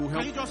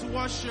Can you just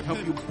worship help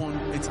him? you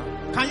bond better.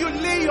 Can you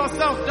lay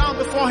yourself down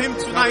before him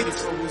tonight? The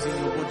troubles in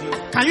your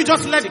body. Can you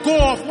just let go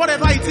of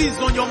whatever it is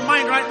on your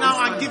mind right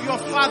now and give your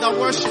Father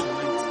worship? In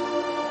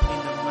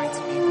the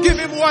mighty name. Give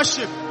him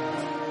worship.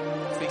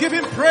 Give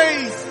him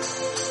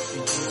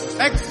praise.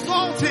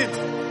 Exalt him.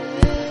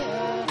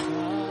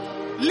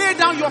 Lay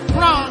down your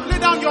crown. Lay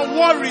down your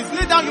worries.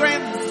 Lay down your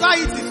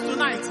anxieties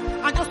tonight.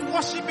 And just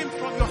worship him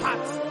from your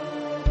heart.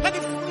 Let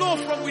it flow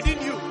from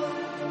within you.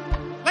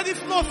 Let it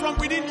flow from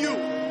within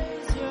you.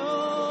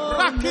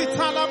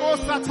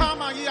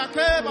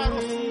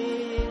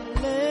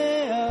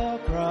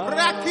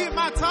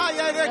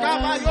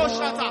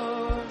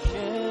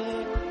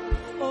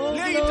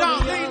 Lay it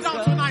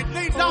down tonight.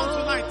 Lay it down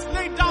tonight.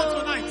 Lay it down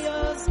tonight.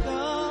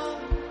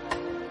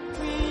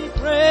 We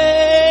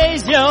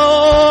praise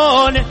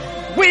your name.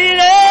 We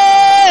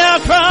lay a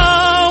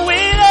crown. We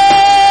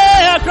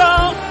lay a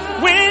crown.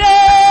 We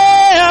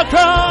lay a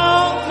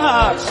crown.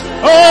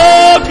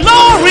 Oh,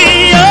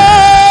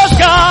 glorious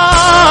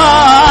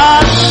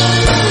God.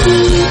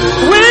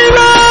 We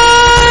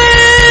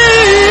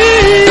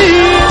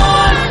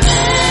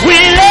rise. We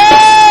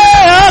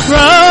lay a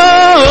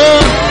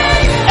crown.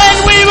 And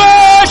we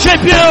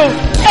worship you.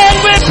 And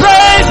we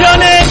praise your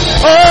name.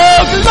 Oh,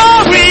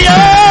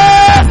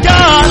 glorious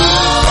God.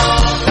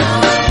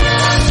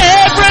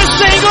 Every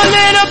single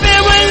little bit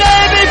we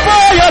lay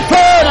before your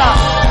throne.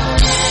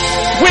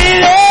 We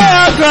lay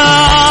a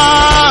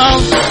crown.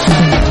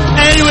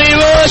 And we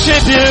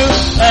worship you.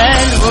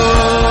 And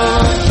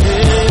worship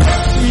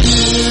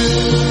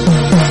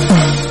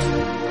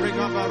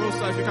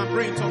If you can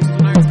pray in tongues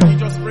tonight, can you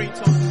just pray in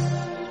tongues?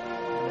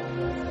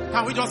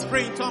 Can we just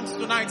pray in tongues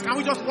tonight? Can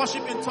we just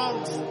worship in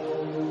tongues?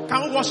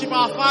 Can we worship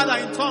our Father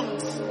in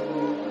tongues?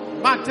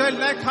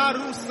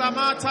 Matelekaru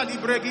samata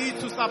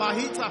libregitu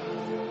sabahita.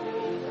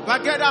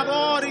 Bageda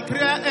bori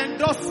crea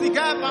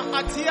endosigaba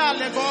atia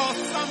lego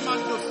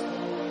samandus.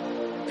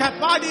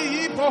 Kapadi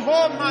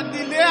hipoho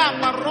mandilea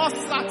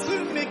marosa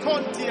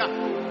tunikontia.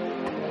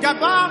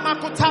 Gabama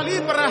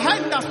kutalibre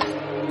hendas.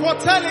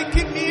 Kotele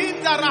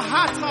kimiinda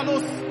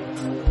rahatalos.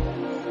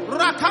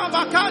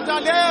 Rakabakada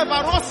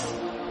levaros.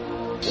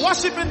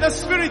 Worship in the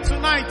Spirit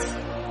tonight.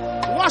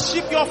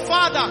 Worship your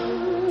Father.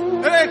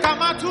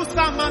 Rekamatu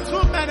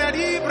samantu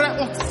meneribre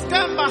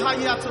oskemba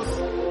hayatus.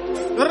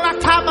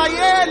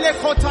 Rakabayele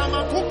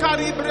kotama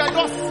kukaribre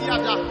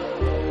dosiada.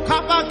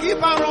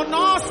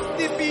 Kabagibaronos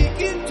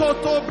tibiginto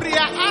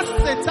tobria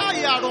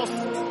asetayaros.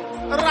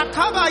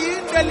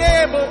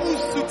 Rakabayindelebo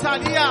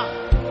usutalia.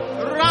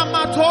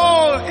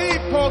 Ramato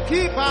ipo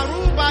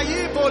kibaruba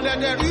ibo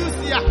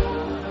lederusia.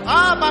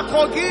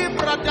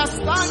 Abakogibra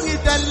dastani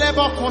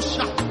delebo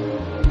kosha.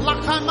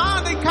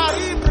 Lakamani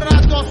karibra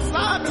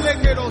dosable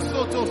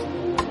gerosotos.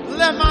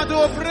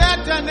 Lemado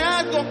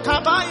bredenedo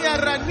kabaya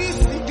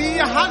ranisi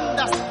via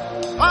handas.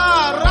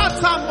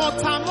 Rata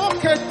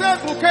motamoke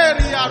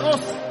debukeri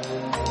aros.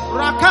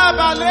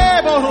 Rakaba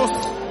leboros.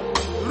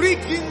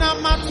 Rikina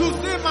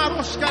matuzima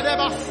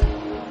roshkadebas.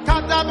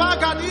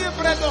 Kadabaga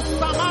libre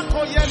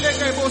dosamako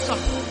yelegebosa.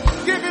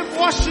 Give him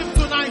worship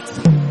tonight.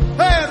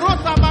 Hey,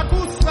 Rota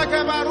Bakusa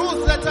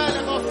Gebaruza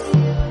Telebos.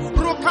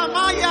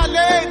 Rukamaya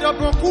Leda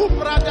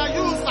Bokupra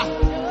Dayusa.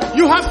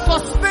 You have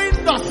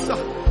sustained us.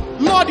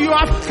 Lord, you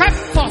have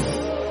kept us.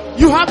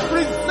 You have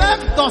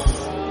preserved us.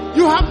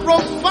 You have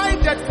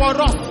provided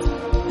for us.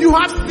 You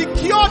have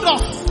secured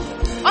us.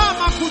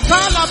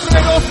 Amakutala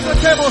Bredos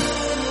Tebos.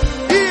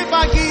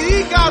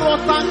 Ibagiga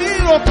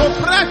Rotamiro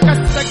Kopreka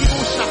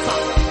Segibushata.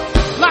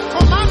 La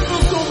Comando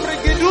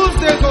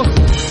Subregiduzego.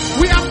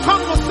 We have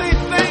come to say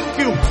thank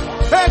you.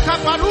 Hey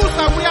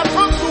Kaparusa, we have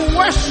come to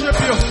worship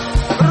you.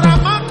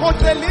 Ramako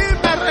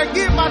Telime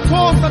Regima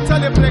Tosa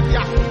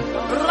Telebregia.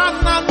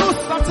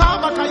 Rananusa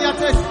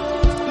Tabakayates.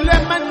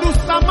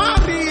 Lemenusa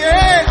Marie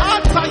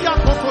Ataya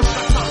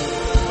Kokoshata.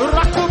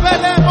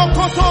 Rakubele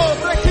Mokoto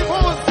Brekibo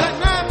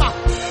Zenema.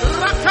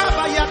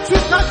 Rakaba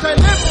Yatuka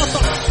Telemoto.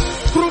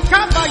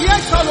 Krukaba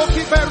Yekalo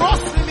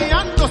Kiberosi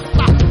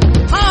Miandosta.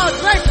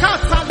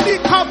 Rekata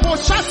Mika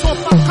Boshato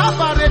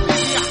Pakaba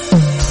Rebilia.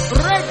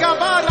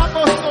 Regabara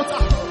Bosota.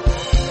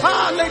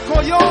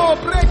 Alekoyo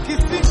Breki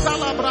Sita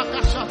La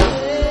Brakasha.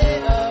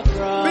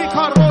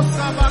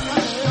 Bikarosa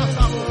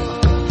Bakashata.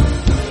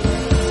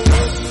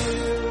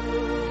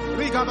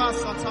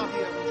 Rigabasa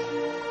Tabia.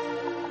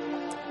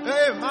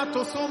 Eh,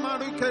 Matosoma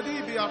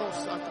Rikadibia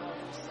Rosata.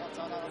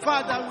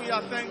 Father, we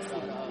are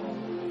thankful.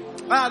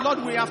 Lord,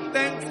 we are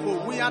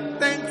thankful. We are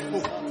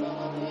thankful.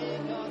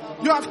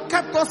 You have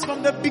kept us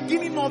from the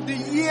beginning of the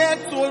year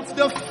to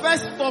the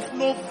 1st of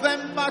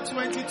November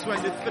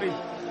 2023.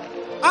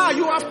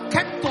 You have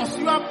kept us.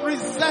 You have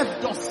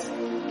preserved us.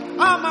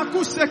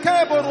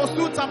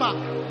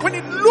 When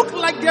it looked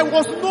like there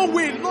was no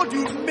way, Lord,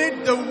 you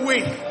made the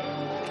way.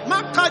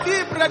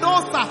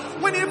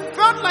 When it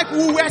felt like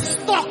we were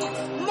stuck,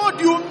 Lord,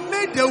 you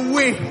made the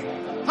way.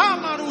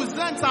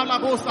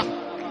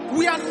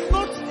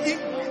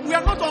 We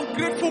are not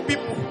ungrateful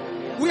people.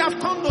 We have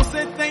come to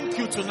say thank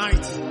you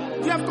tonight.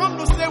 We have come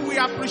to say we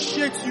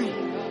appreciate you.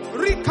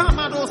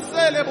 Rikamado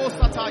selebo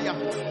sataya.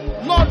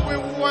 Lord, we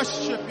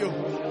worship you.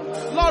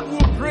 Lord, we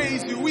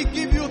praise you. We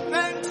give you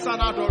thanks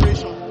and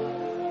adoration.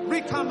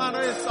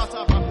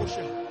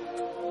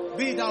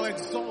 Be thou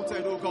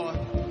exalted, O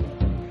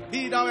God.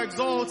 Be thou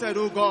exalted,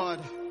 O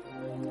God.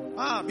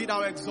 Be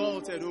thou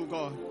exalted, O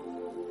God.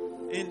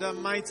 In the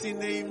mighty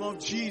name of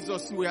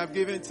Jesus, we have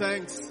given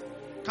thanks.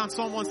 Can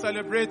someone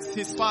celebrate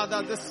his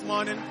father this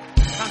morning?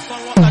 Can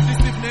someone this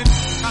evening?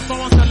 Can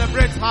someone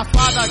celebrate her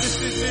father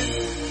this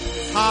evening?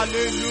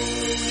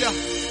 Hallelujah.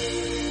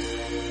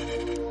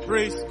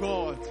 Praise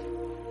God.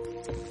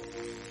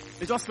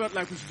 It just felt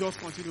like we should just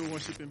continue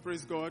worshiping.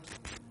 Praise God.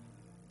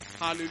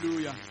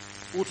 Hallelujah.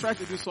 We'll try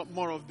to do some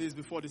more of this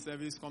before the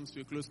service comes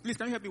to a close. Please,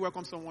 can you help me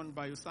welcome someone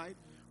by your side?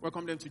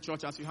 Welcome them to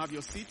church as you have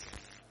your seat.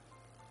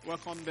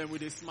 Welcome them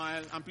with a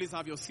smile. And please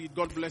have your seat.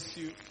 God bless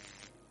you.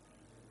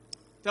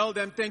 Tell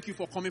them thank you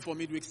for coming for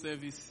midweek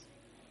service.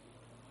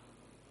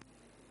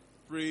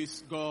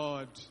 Praise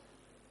God.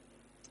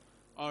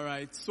 All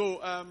right. So,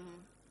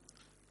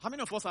 how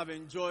many of us have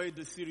enjoyed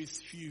the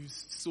series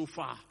Fused so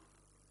far?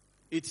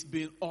 It's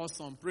been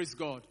awesome. Praise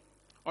God.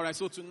 All right.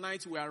 So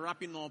tonight we are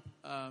wrapping up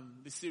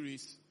the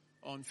series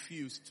on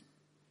Fused,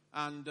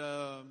 and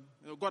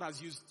God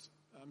has used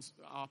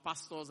our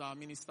pastors, our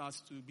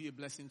ministers, to be a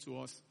blessing to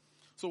us.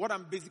 So what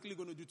I'm basically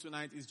going to do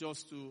tonight is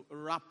just to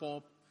wrap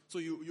up. So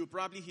you'll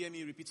probably hear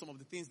me repeat some of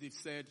the things they've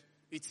said.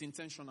 It's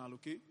intentional,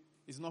 okay?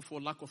 It's not for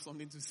lack of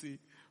something to say.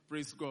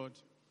 Praise God.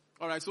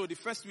 All right, so the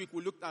first week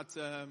we looked at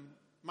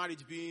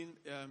marriage being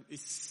a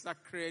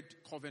sacred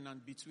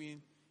covenant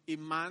between a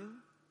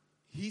man,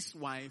 his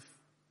wife,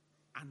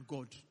 and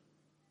God.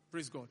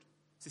 Praise God.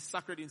 It's a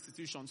sacred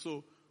institution.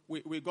 So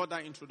we got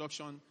that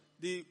introduction.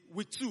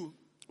 Week 2,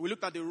 we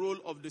looked at the role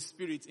of the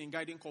Spirit in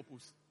guiding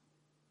couples.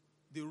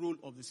 The role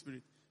of the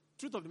Spirit.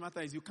 Truth of the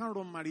matter is you can't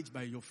run marriage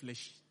by your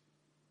flesh.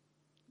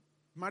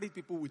 Married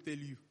people will tell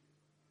you.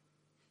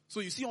 So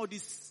you see all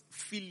these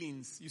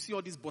feelings, you see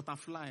all these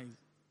butterflies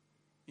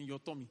in your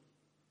tummy.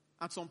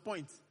 At some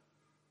point,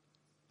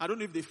 I don't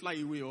know if they fly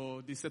away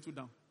or they settle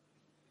down.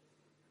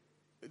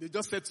 They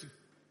just settle.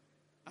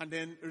 And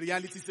then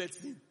reality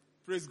sets in.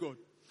 Praise God.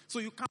 So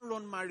you can't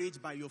run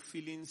marriage by your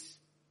feelings.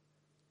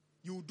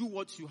 You do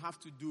what you have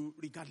to do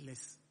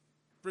regardless.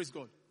 Praise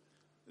God.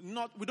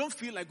 We don't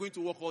feel like going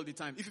to work all the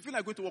time. If you feel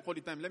like going to work all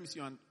the time, let me see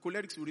you. And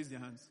cholerics will raise their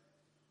hands.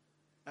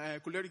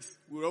 Cholerics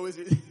will always.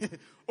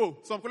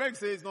 Some cholerics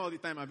say it's not all the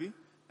time, Abi.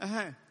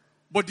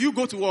 But do you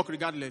go to work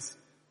regardless?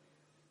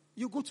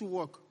 You go to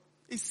work.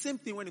 It's the same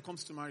thing when it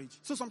comes to marriage.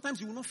 So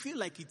sometimes you will not feel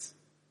like it.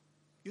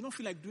 You don't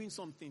feel like doing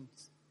some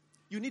things.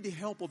 You need the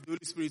help of the Holy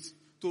Spirit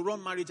to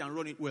run marriage and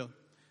run it well.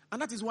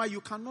 And that is why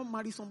you cannot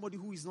marry somebody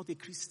who is not a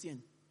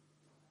Christian.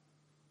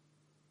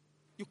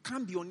 You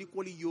can't be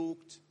unequally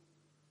yoked,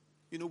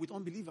 with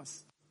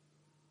unbelievers.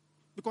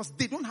 Because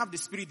they don't have the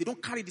Spirit. They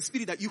don't carry the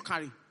Spirit that you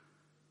carry.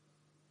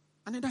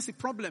 And then that's a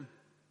problem.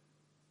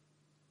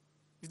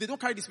 If they don't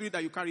carry the Spirit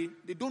that you carry,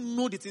 they don't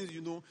know the things you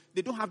know,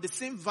 they don't have the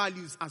same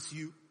values as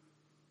you,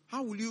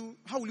 how will you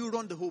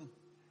run the home?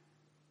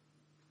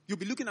 You'll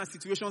be looking at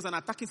situations and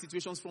attacking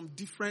situations from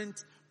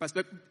different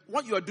perspectives.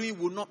 What you are doing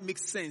will not make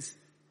sense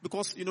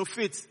because,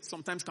 faith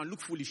sometimes can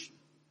look foolish.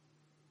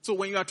 So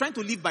when you are trying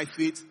to live by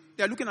faith,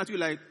 they are looking at you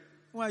like,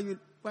 why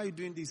are you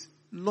doing this?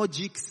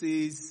 Logic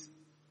says,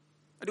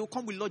 and they will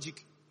come with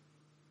logic.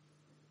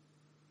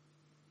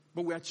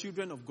 But we are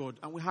children of God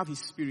and we have His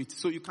Spirit.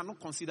 So you cannot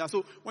consider.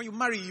 So when you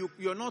marry, you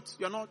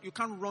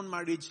can't run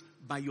marriage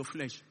by your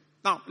flesh.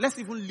 Now, let's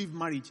even leave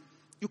marriage.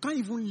 You can't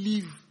even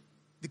live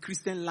the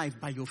Christian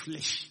life by your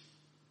flesh.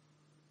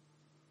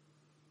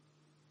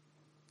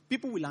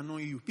 People will annoy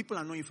you. People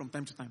annoy you from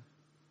time to time.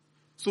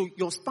 So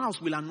your spouse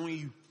will annoy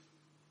you.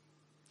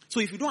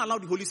 So if you don't allow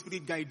the Holy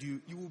Spirit guide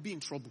you, you will be in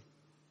trouble.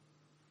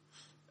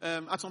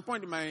 At some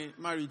point in my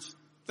marriage,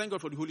 thank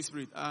God for the Holy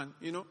Spirit. And,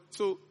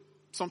 so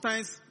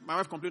sometimes my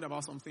wife complained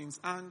about some things.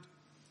 And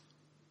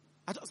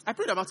I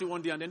prayed about it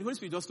one day. And then the Holy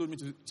Spirit just told me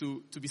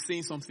to be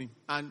saying something.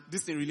 And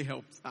this thing really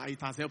helped.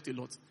 It has helped a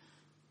lot.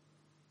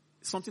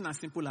 Something as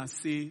simple as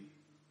say,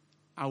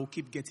 I will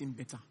keep getting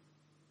better.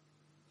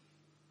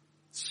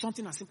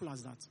 Something as simple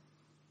as that.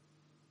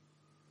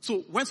 So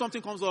when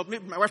something comes up,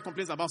 maybe my wife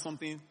complains about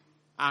something,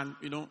 and,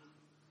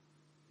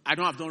 I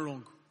don't have done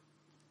wrong.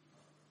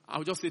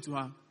 I'll just say to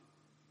her,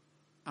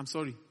 I'm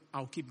sorry,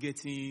 I'll keep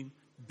getting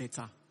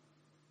better.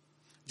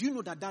 Do you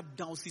know that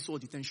douses all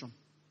the tension?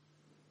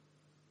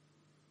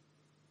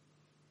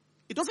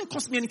 It doesn't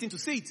cost me anything to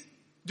say it.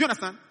 Do you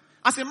understand?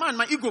 As a man,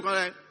 my ego can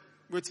like,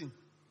 waiting.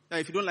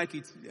 If you don't like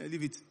it,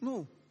 leave it.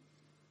 No.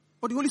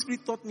 But the Holy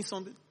Spirit taught me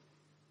something.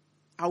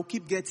 I'll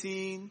keep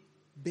getting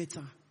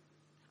better.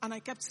 And I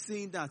kept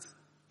saying that.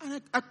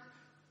 And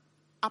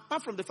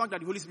apart from the fact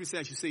that the Holy Spirit said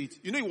I should say it,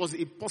 it was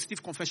a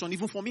positive confession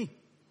even for me.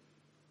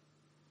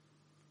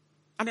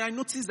 And I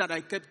noticed that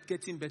I kept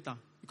getting better.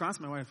 You can ask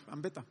my wife,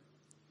 I'm better.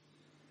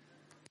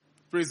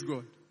 Praise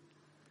God.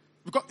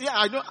 Because,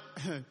 I know,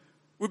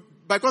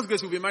 by God's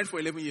grace, we've been married for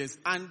 11 years.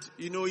 And,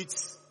 it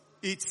looks,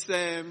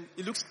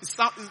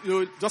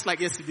 just like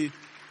yesterday.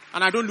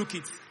 And I don't look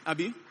it,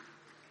 Abi.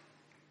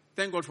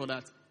 Thank God for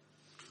that.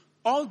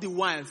 All the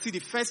while, see the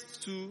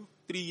first 2-3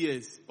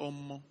 years or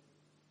more.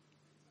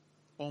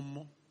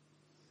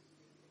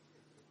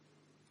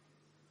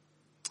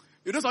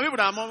 You know, some people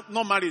that are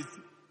not married,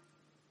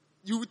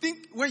 you would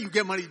think when you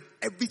get married,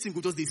 everything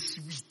will just be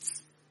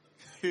sweet.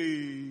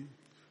 Hey,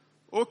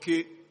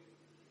 okay.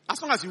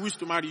 As long as you wish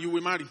to marry, you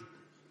will marry.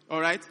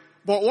 Alright?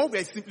 But what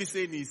we're simply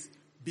saying is,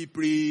 be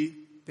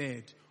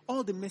prepared.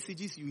 All the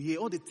messages you hear,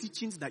 all the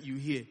teachings that you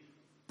hear,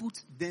 put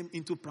them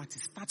into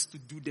practice. Start to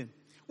do them.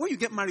 When you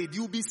get married,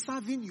 you'll be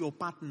serving your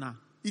partner.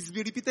 It's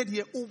been repeated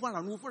here over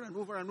and over and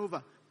over and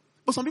over.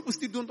 But some people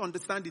still don't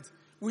understand it.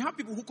 We have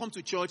people who come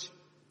to church,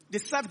 they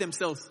serve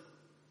themselves.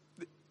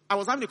 I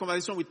was having a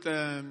conversation with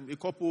a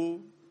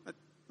couple,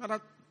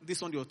 this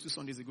Sunday or 2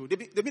 Sundays ago.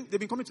 They've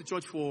been coming to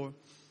church for,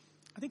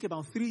 I think,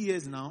 about 3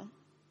 years now.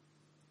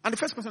 And the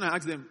first question I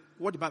asked them,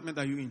 what department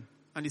are you in?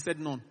 And they said,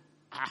 none.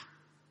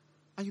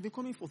 And you've been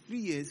coming for 3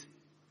 years?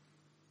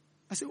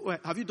 I said, well,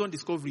 have you done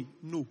discovery?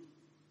 No.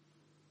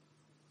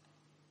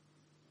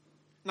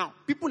 Now,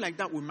 people like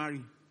that will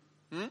marry.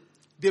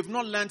 They've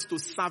not learned to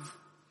serve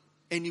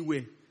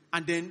anywhere.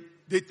 And then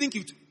they think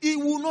it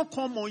will not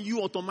come on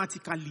you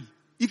automatically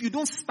if you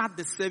don't start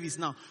the service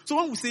now. So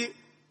when we say,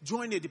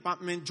 join a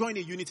department, join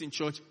a unit in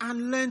church,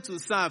 and learn to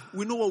serve,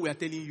 we know what we are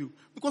telling you.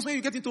 Because when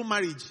you get into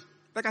marriage,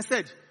 like I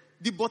said,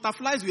 the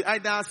butterflies will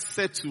either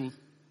settle,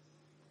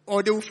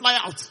 or they will fly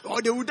out,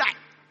 or they will die.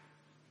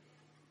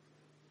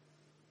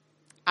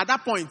 At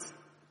that point,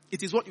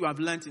 it is what you have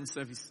learned in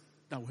service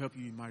that will help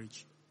you in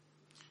marriage.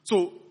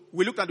 So,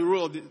 we looked at the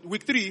role of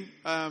week 3,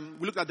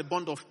 we looked at the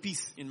bond of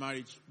peace in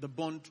marriage. The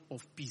bond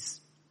of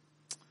peace.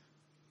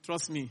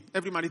 Trust me,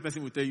 every married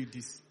person will tell you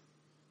this.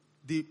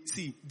 The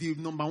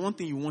number one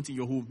thing you want in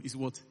your home is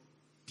what?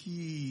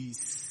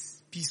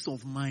 Peace. Peace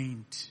of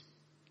mind.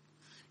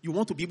 You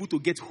want to be able to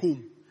get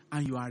home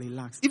and you are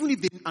relaxed. Even if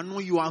they annoy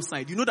you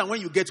outside, you know that when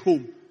you get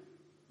home,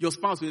 your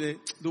spouse will say,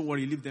 don't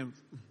worry, leave them.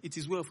 It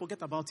is well,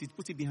 forget about it,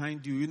 put it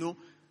behind you, you know.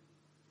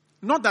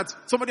 Not that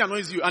somebody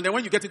annoys you and then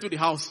when you get into the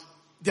house,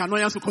 the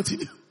annoyance will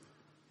continue.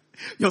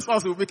 Your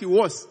spouse will make it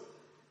worse.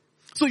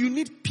 So you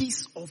need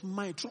peace of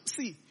mind.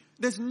 See,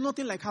 there's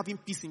nothing like having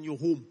peace in your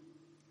home.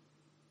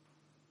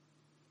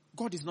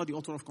 God is not the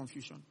author of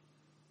confusion.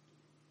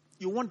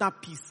 You want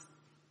that peace.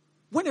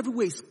 When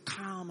everywhere is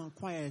calm and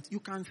quiet, you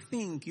can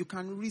think, you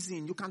can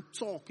reason, you can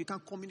talk, you can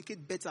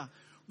communicate better.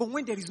 But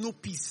when there is no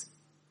peace,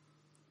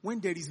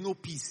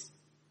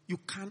 you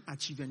can't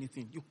achieve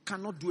anything. You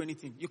cannot do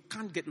anything. You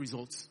can't get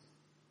results.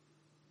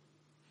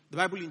 The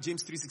Bible in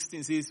James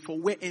 3:16 says, for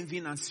where envy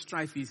and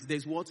strife is,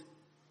 there's what?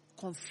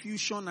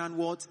 Confusion and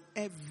what?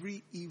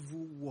 Every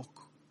evil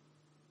work.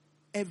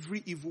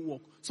 Every evil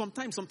work.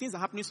 Sometimes some things are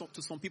happening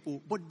to some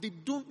people, but they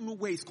don't know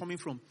where it's coming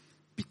from.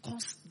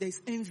 Because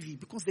there's envy,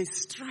 because there's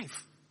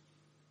strife.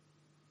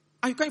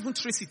 And you can't even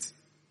trace it.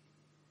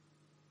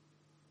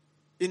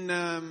 In,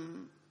 I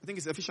think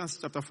it's Ephesians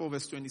chapter 4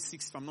 verse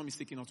 26, if I'm not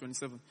mistaken, or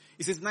 27.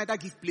 It says, neither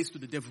give place to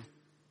the devil.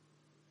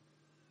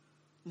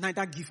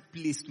 Neither give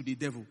place to the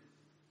devil.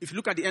 If you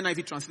look at the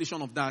NIV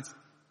translation of that,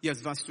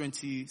 yes, verse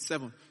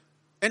 27.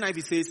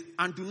 NIV says,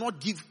 and do not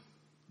give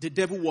the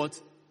devil what?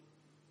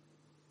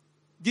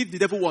 Give the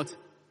devil what?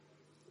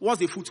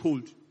 What's a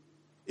foothold?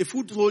 A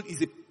foothold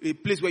is a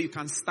place where you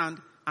can stand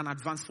and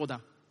advance further.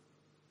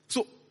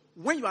 So,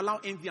 when you allow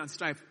envy and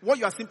strife, what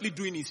you are simply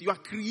doing is you are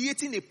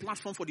creating a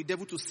platform for the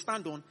devil to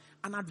stand on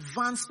and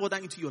advance further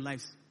into your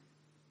lives.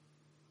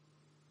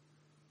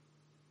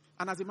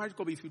 And as a married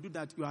couple, if you do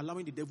that, you are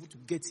allowing the devil to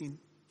get in.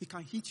 He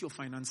can hit your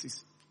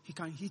finances. He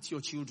can hit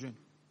your children.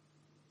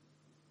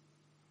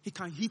 He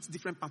can hit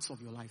different parts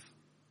of your life.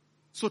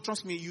 So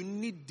trust me, you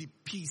need the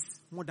peace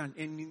more than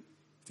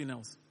anything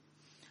else.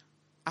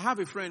 I have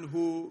a friend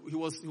who he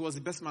was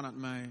the best man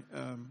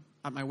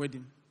at my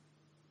wedding.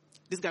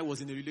 This guy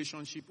was in a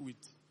relationship with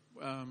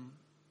a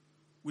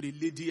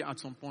lady at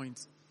some point.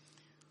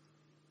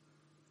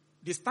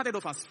 They started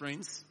off as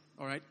friends,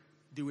 all right?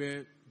 They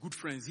were good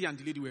friends. He and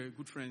the lady were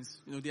good friends.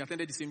 You know, they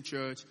attended the same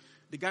church.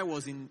 The guy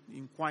was in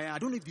choir. I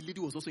don't know if the lady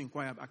was also in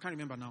choir, but I can't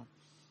remember now.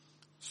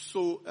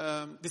 So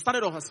they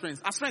started off as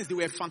friends. As friends, they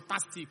were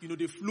fantastic. You know,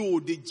 they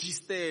flowed, they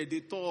gisted,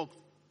 they talked.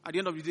 At the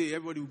end of the day,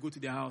 everybody would go to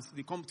their house.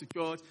 They come to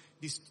church.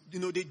 They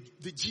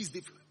gist.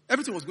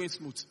 Everything was going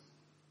smooth.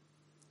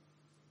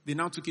 They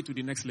now took it to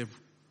the next level.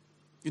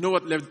 You know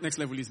what next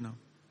level is now?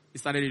 They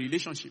started a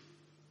relationship.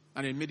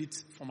 And they made it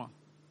formal.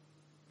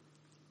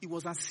 It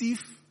was as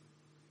if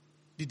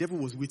the devil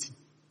was waiting.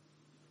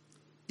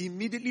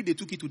 Immediately they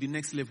took it to the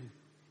next level.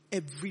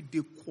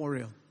 Everyday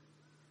quarrel.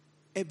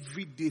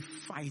 Everyday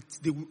fight.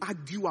 They will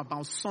argue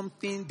about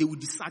something. They will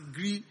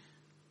disagree.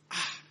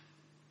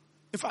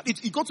 In fact,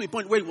 it got to a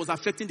point where it was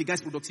affecting the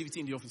guy's productivity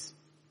in the office.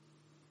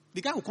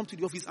 The guy will come to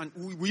the office, and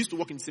we used to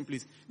work in the same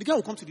place. The guy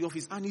will come to the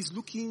office and he's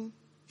looking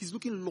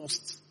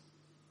lost.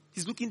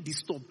 He's looking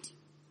disturbed.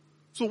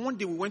 So one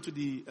day we went to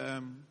the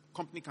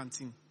company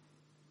canteen.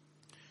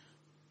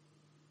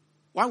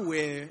 While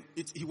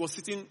he was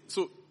sitting,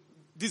 so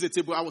this is a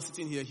table, I was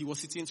sitting here, he was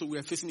sitting, so we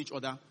were facing each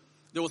other.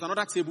 There was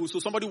another table, so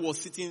somebody was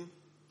sitting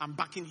and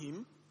backing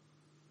him.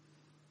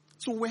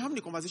 So we're having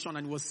a conversation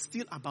and it was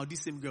still about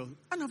this same girl.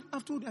 And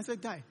I've told her, I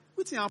said, guy,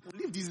 what's happening?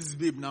 Leave this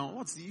babe now.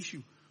 What's the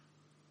issue?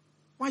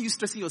 Why are you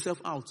stressing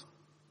yourself out?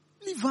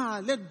 Leave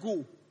her, let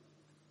go.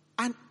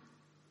 And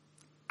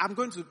I'm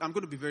going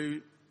to be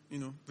very,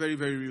 very,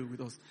 very real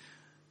with us.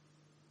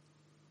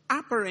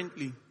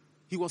 Apparently,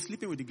 he was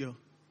sleeping with the girl.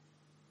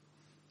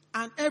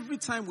 And every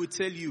time we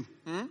tell you,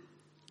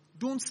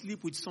 don't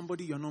sleep with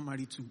somebody you're not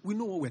married to, we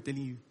know what we're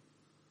telling you.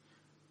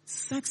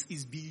 Sex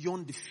is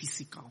beyond the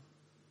physical.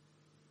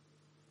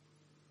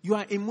 You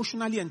are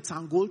emotionally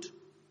entangled,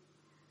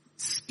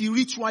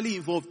 spiritually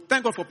involved.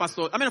 Thank God for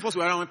Pastor. How many of us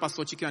were around when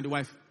Pastor Chike and the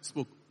wife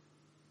spoke?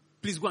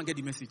 Please go and get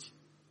the message.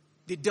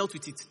 They dealt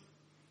with it.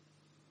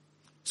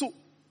 So,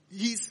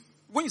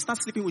 when you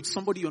start sleeping with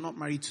somebody you're not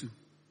married to,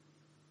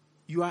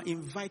 you are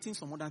inviting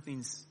some other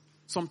things.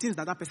 Some things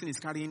that person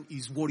is carrying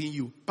is worrying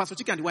you. Pastor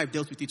Chike and the wife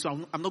dealt with it, so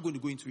I'm not going to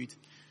go into it.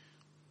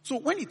 So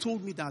when he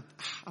told me that,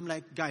 I'm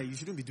like, guy, you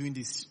shouldn't be doing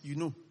this,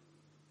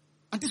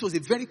 And this was a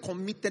very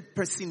committed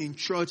person in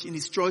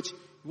his church.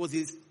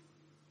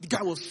 The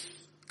guy was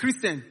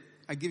Christian.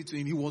 I gave it to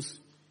him. He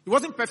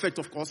wasn't perfect,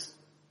 of course,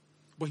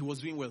 but he was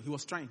doing well. He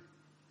was trying.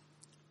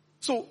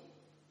 So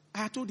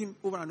I told him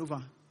over and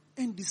over,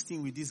 end this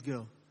thing with this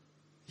girl.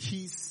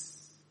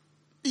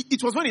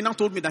 It was when he now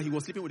told me that he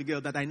was sleeping with the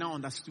girl that I now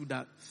understood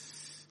that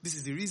this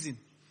is the reason.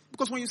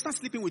 Because when you start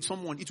sleeping with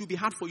someone, it will be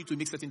hard for you to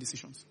make certain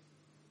decisions.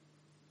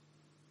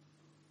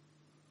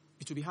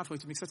 It will be hard for you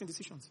to make certain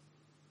decisions.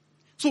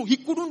 So he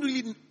couldn't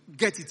really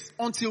get it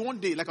until one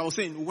day, like I was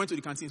saying, we went to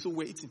the canteen, so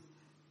we're eating.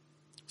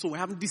 So we're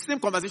having the same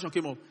conversation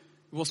came up.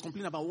 He was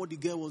complaining about what the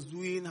girl was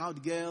doing, how the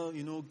girl,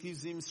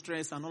 gives him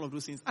stress and all of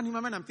those things. And in my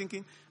mind, I'm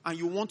thinking, and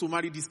you want to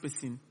marry this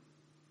person?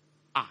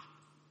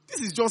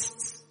 This is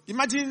just,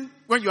 imagine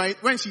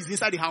when she's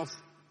inside the house.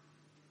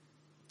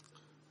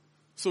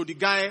 So the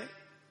guy,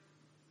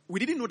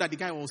 we didn't know that the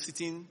guy was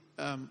sitting,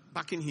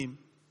 backing him,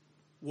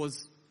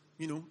 was,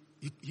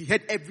 he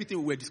heard everything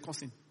we were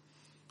discussing.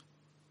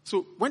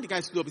 So when the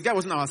guy stood up, the guy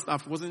wasn't our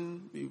staff,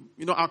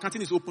 our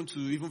canteen is open to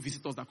even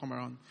visitors that come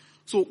around.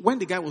 So when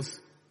the guy was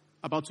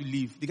about to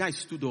leave, the guy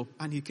stood up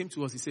and he came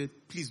to us, he said,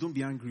 please don't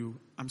be angry.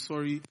 I'm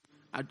sorry.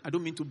 I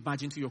don't mean to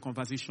barge into your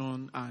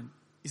conversation. And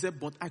he said,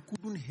 but I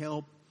couldn't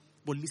help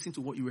but listen to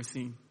what you were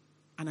saying.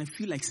 And I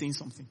feel like saying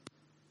something.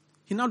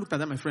 He now looked at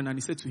that, my friend, and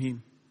he said to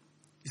him,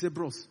 he said,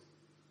 bros,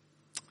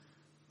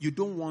 you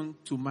don't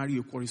want to marry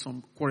a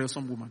quarrelsome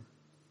woman.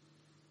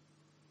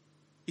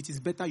 It is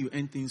better you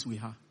end things with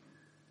her.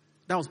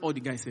 That was all the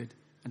guy said.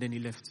 And then he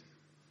left.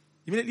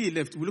 Immediately he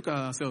left. We look at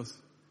ourselves.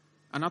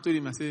 And I told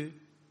him, I said,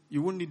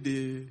 you won't need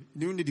the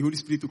Holy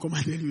Spirit to come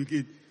and tell you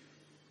again.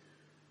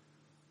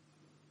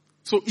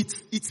 So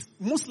it's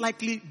most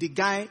likely the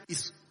guy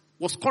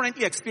was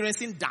currently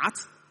experiencing that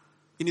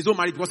in his own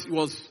marriage because he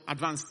was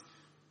advanced.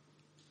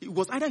 It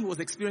was either he was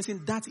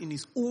experiencing that in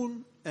his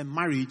own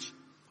marriage,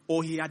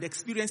 or he had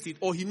experienced it,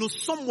 or he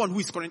knows someone who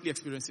is currently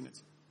experiencing it.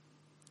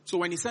 So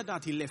when he said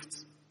that, he left.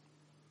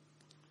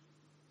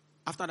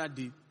 After that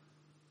day,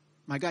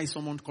 my guy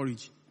summoned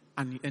courage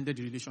and he ended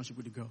the relationship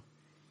with the girl.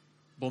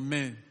 But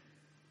man,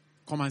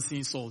 come and see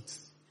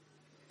insults.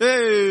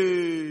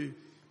 Hey,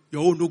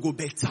 your own no go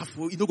better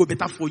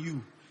for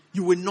you.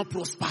 You will not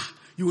prosper.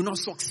 You will not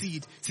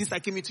succeed. Since I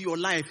came into your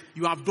life,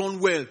 you have done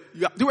well.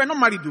 They were not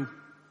married though.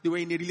 They were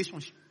in a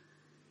relationship.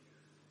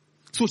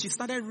 So she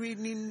started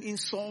raining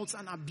insults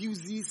and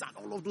abuses and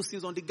all of those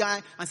things on the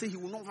guy and said he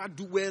will never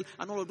do well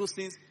and all of those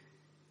things.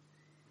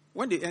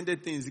 When they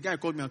ended things, the guy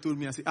called me and told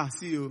me, I said,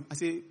 see you. I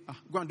said,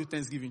 go and do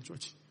Thanksgiving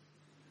church.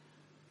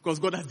 Because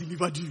God has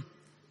delivered you.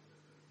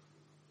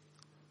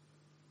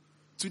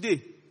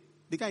 Today,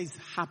 the guy is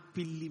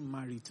happily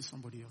married to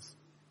somebody else.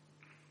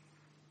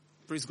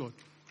 Praise God.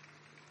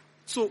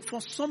 So for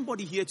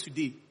somebody here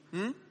today,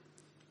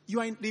 you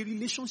are in a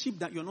relationship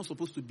that you're not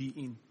supposed to be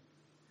in.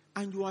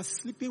 And you are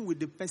sleeping with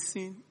the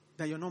person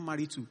that you're not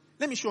married to.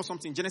 Let me show you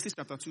something. Genesis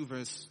chapter 2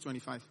 verse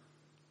 25.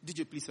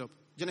 DJ, please help.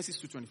 Genesis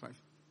 2:25.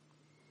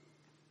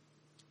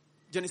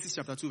 Genesis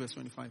chapter 2 verse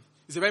 25.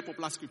 It's a very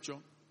popular scripture.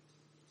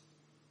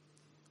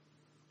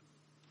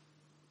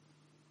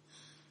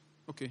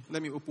 Okay,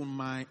 let me open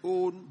my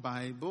own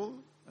Bible.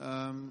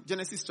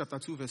 Genesis chapter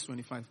 2 verse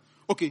 25.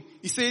 Okay,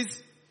 it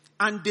says,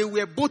 and they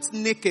were both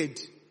naked.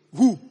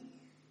 Who?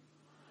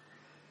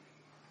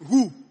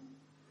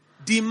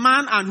 The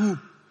man and who?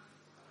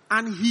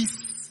 And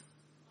his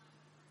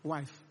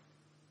wife.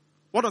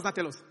 What does that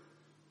tell us?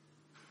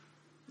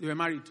 They were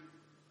married.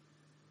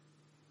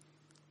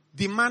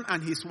 The man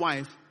and his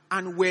wife,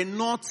 and were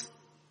not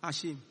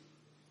ashamed.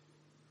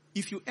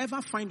 If you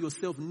ever find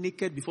yourself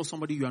naked before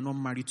somebody you are not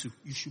married to,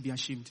 you should be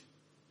ashamed.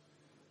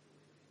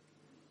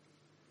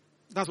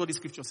 That's what the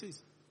scripture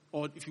says.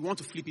 Or if you want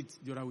to flip it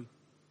the other way.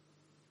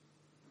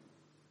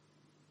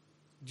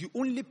 The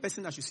only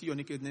person that should see your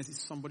nakedness is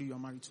somebody you are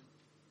married to.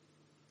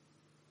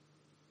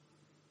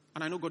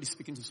 And I know God is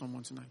speaking to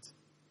someone tonight.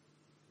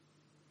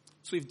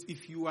 So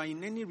if you are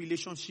in any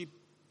relationship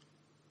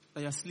that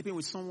you are sleeping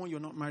with someone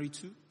you're not married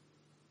to,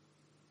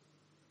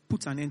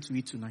 put an end to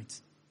it tonight.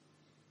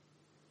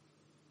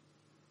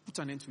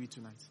 put an end to it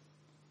tonight.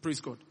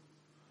 Praise God.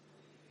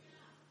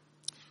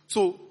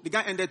 So the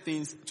guy ended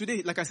things.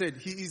 Today, like I said,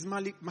 he is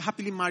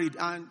happily married,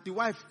 and the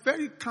wife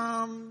very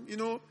calm,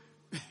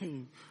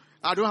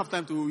 I don't have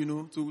time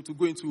to, to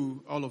go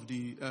into all of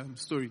the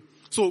story.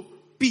 So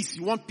peace,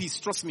 you want peace,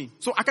 trust me.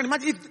 So I can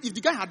imagine if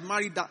the guy had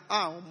married that,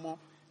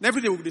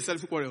 every day we would be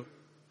self quarrel.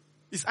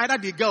 It's either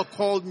the girl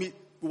called me,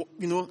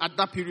 at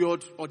that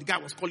period, or the guy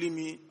was calling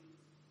me.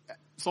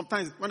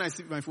 Sometimes when I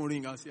see my phone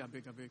ring, I'll say, I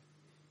beg.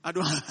 I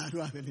don't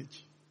have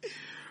energy.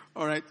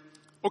 All right.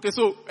 Okay,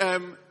 so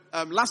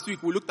last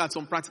week we looked at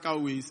some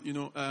practical ways,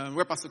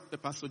 where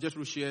Pastor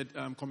Jethro shared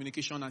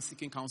communication and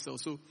seeking counsel.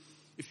 So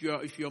if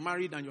you're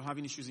married and you're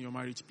having issues in your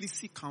marriage, please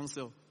seek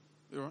counsel.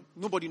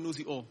 Nobody knows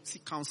it all.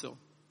 Seek counsel.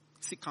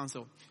 Seek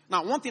counsel.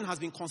 Now, one thing has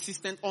been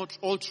consistent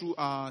all through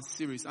our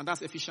series, and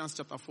that's Ephesians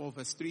chapter 4,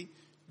 verse 3.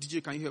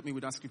 DJ, can you help me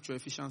with that scripture?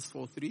 Ephesians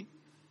 4:3.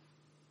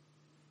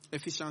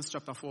 Ephesians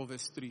chapter 4,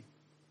 verse 3.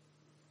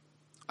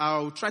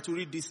 I'll try to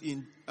read this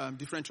in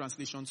different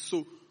translations.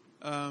 So,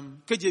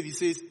 KJV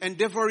says,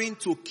 endeavoring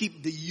to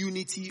keep the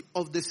unity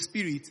of the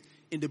Spirit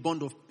in the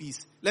bond of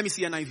peace. Let me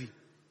see NIV.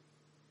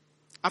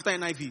 After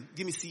NIV,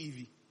 give me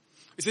CEV.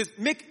 It says,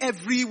 make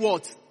every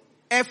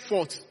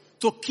effort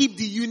to keep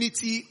the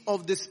unity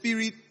of the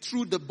Spirit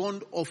through the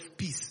bond of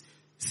peace.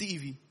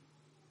 CEV.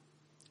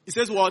 It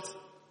says what?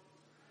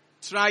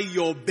 Try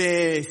your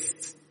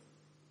best.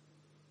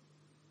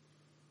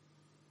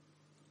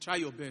 Try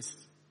your best.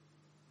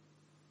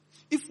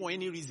 If for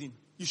any reason,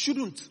 you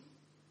shouldn't.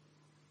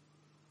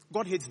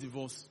 God hates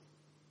divorce.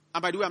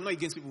 And by the way, I'm not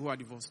against people who are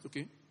divorced,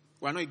 okay?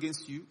 We're not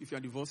against you if you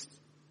are divorced.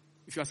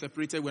 If you are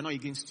separated, we're not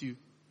against you.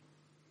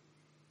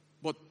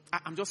 But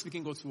I'm just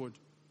speaking God's word.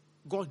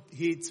 God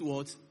hates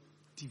what?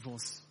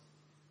 Divorce.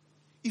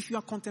 If you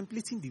are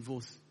contemplating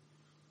divorce,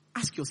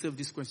 ask yourself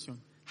this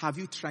question. Have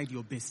you tried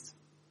your best?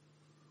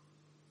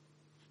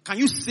 Can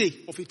you say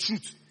of a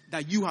truth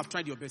that you have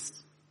tried your best?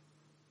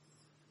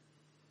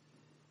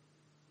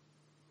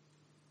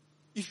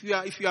 If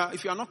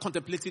you are not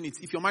contemplating it,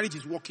 if your marriage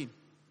is working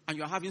and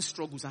you are having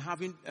struggles and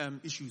having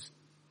issues,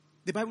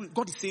 the Bible,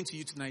 God is saying to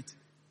you tonight,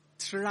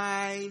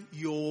 try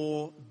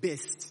your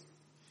best.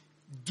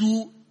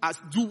 Do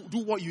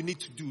what you need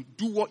to do.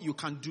 Do what you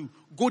can do.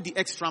 Go the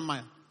extra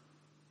mile.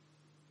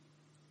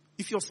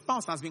 If your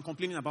spouse has been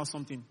complaining about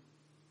something,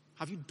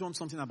 have you done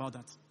something about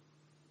that?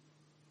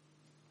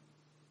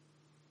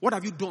 What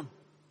have you done?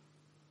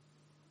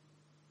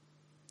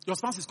 Your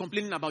spouse is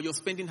complaining about your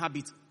spending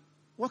habit.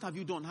 What have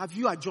you done? Have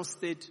you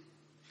adjusted?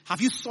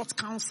 Have you sought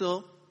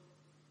counsel?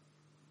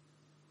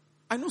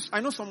 I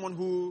know someone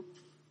who,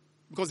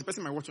 because the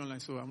person might watch online,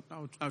 so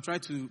I'll try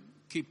to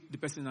keep the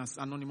person as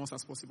anonymous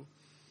as possible.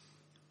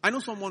 I know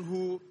someone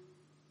who,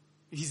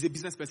 he's a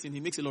business person, he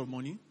makes a lot of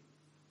money,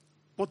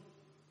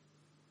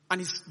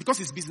 because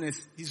his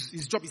business,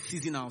 his job is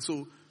seasonal,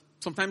 so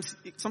sometimes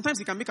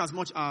he can make as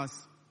much as,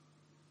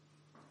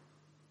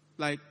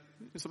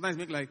 sometimes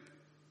make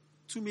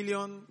 2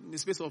 million in the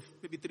space of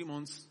maybe 3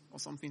 months or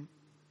something.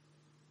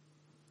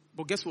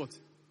 But guess what?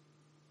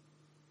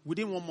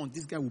 Within 1 month,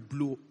 this guy will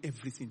blow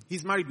everything.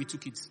 He's married with 2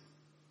 kids.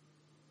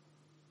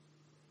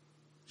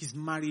 He's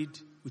married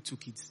with 2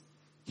 kids.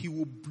 He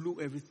will blow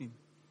everything.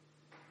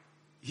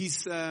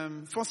 His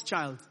first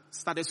child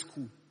started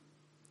school.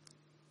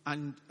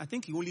 And I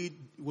think he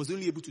was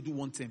only able to do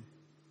 1 term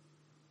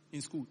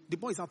in school. The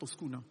boy is out of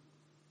school now.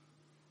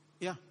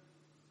 Yeah.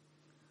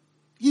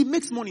 He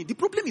makes money. The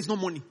problem is not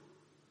money.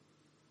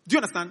 Do you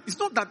understand? It's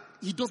not that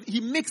he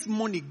makes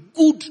money,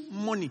 good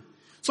money.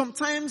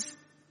 Sometimes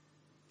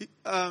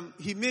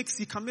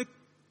he can make,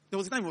 there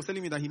was a time he was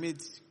telling me that he made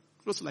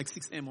close to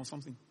 6M or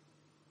something.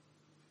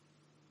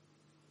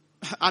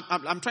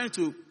 I'm trying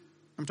to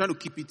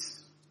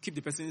keep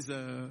the person's,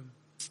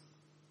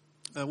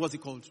 what's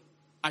it called?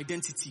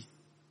 Identity.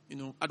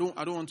 I don't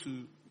want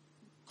to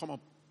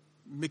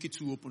make it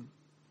too open.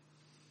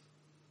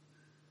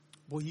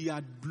 But he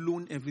had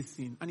blown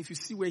everything. And if you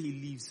see where he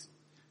lives,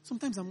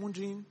 sometimes I'm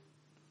wondering,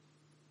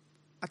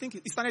 I think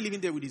he started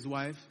living there with his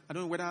wife. I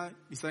don't know whether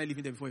he started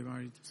living there before he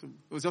married. So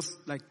it was just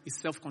a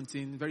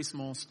self-contained, very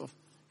small stuff,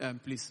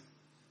 place.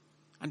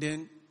 And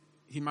then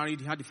he married,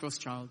 he had the first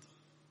child.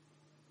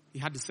 He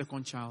had the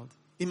second child.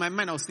 In my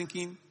mind, I was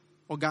thinking,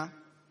 Oga,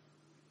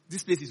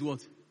 this place is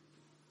what?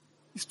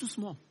 It's too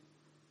small.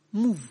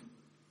 Move.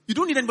 You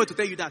don't need anybody to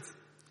tell you that.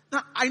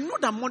 Now, I know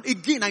that money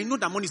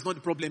is not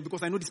the problem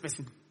because I know this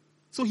person.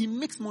 So he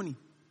makes money.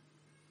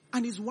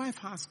 And his wife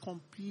has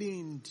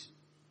complained.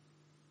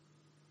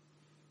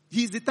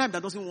 He's the type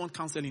that doesn't want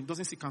counseling,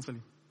 doesn't seek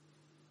counseling.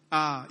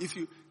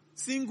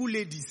 Single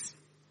ladies.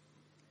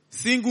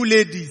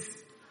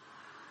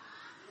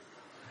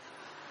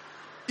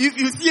 If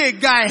you see a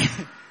guy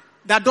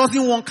that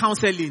doesn't want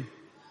counseling,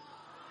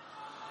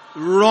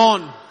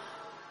 run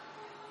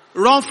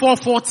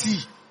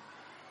 440.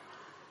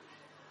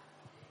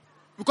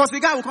 Because the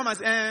guy will come and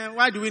say,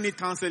 why do we need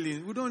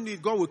counseling? We don't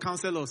need, God will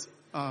counsel us.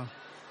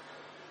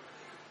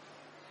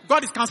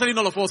 God is counseling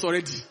all of us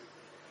already.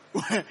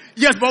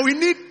 Yes, but we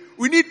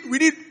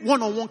need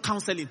one-on-one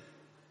counseling.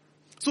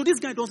 So this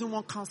guy doesn't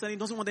want counseling,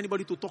 doesn't want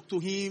anybody to talk to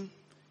him.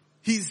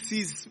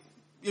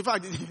 In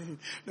fact,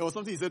 there was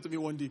something he said to me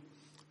one day.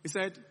 He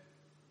said,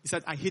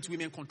 I hate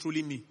women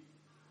controlling me.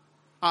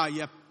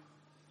 Yeah.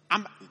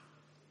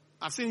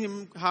 I've seen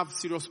him have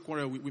serious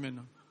quarrel with women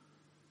now.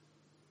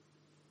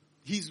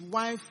 His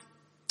wife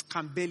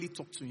can barely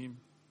talk to him.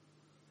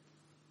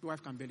 Your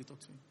wife can barely talk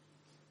to him.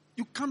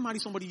 You can't marry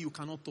somebody you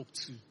cannot talk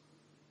to.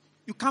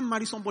 You can't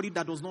marry somebody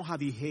that does not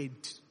have a head.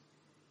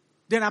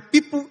 There are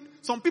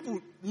some people,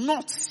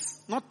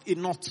 nuts, not a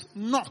knot,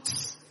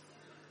 nuts.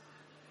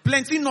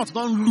 Plenty nuts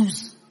don't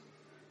lose.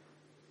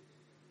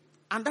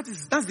 And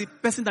that's the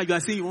person that you are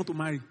saying you want to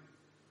marry.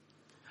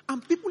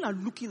 And people are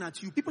looking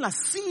at you. People are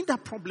seeing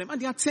that problem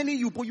and they are telling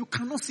you, but you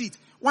cannot see it.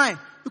 Why?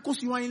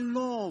 Because you are in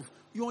love.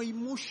 Your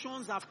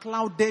emotions have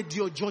clouded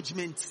your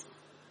judgment.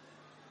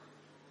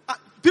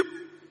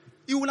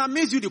 It will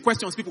amaze you the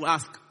questions people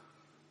ask.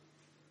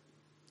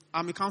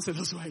 I'm a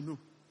counselor, so I know.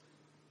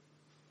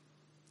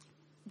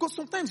 Because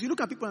sometimes you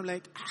look at people and I'm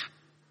like,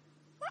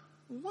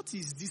 what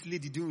is this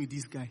lady doing with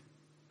this guy?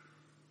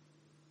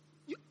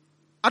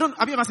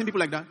 Have you ever seen people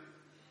like that?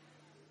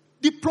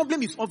 The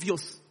problem is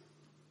obvious.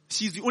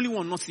 She's the only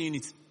one not seeing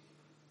it.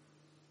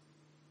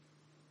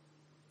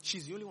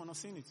 She's the only one not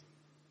seeing it.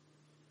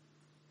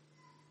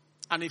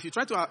 And if you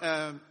try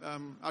to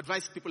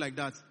advise people like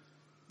that,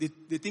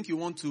 they think you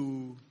want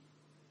to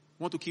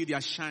kill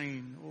their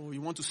shine, or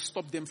you want to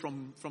stop them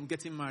from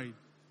getting married.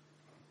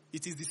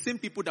 It is the same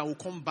people that will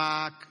come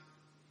back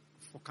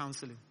for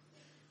counseling.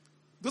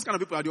 Those kind of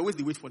people, they always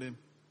wait for them.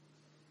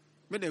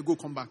 When they go,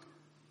 come back.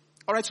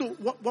 All right, so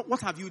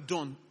what have you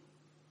done?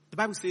 The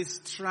Bible says,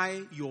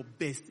 try your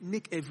best.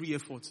 Make every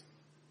effort.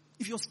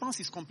 If your spouse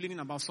is complaining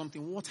about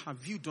something, what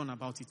have you done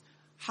about it?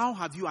 How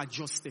have you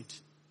adjusted?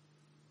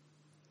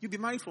 You've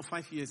been married for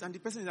 5 years, and the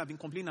person has been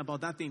complaining about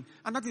that thing.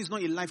 And that is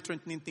not a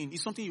life-threatening thing.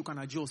 It's something you can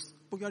adjust.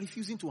 But you are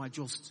refusing to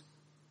adjust.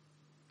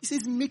 He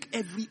says, make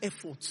every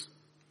effort.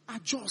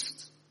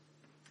 Adjust.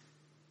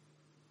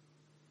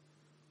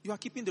 You are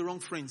keeping the wrong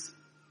friends.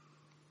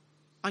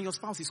 And your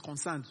spouse is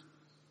concerned.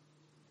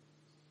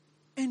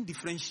 End the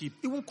friendship.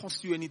 It won't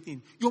cost you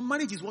anything. Your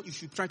marriage is what you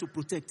should try to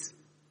protect.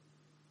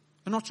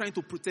 You're not trying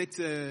to protect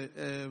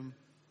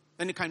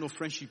any kind of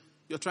friendship.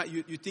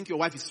 You think your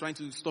wife is trying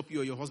to stop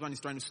you or your husband is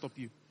trying to stop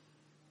you.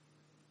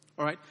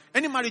 Alright?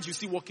 Any marriage you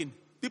see working,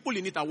 people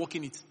in it are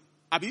working it.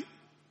 Abi?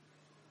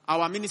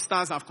 Our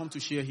ministers have come to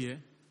share here.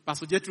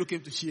 Pastor Jethro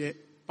came to share.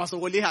 Pastor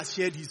Wale has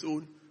shared his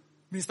own.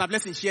 Minister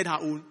Blessing shared her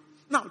own.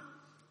 Now,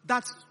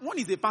 that one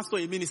is a pastor,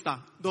 a minister,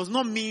 does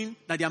not mean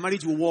that their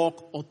marriage will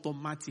work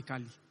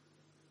automatically.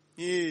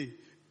 Yeah.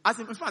 As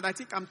in fact, I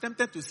think I'm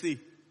tempted to say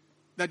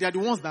that they are the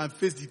ones that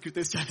face the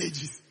greatest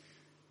challenges.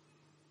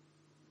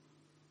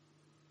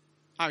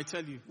 I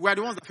tell you, we are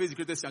the ones that face the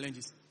greatest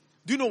challenges.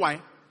 Do you know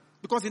why?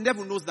 Because the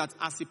devil knows that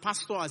as a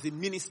pastor, as a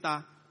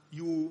minister,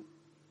 you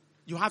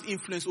have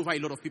influence over a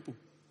lot of people.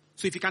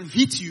 So if he can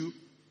hit you,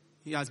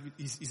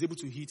 he's able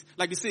to hit.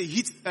 Like they say,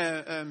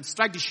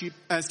 strike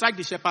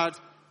the shepherd,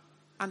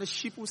 and the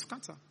sheep will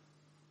scatter.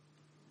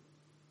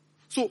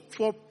 So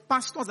for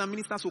pastors and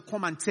ministers who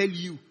come and tell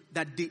you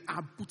that they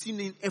are putting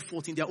in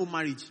effort in their own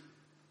marriage,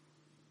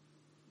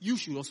 you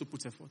should also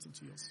put effort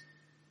into yours.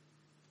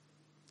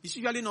 It's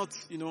usually not,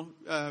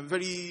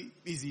 very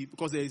easy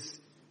because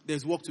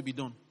there's work to be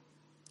done.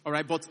 All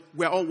right, but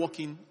we're all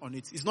working on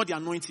it. It's not the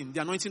anointing.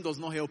 The anointing does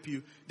not help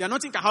you. The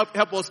anointing can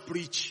help us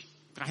preach,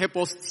 can help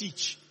us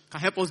teach, can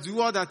help us do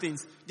other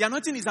things. The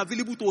anointing is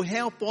available to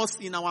help us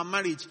in our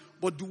marriage,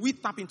 but do we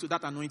tap into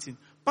that anointing?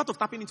 Part of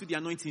tapping into the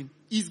anointing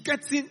is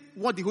getting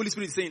what the Holy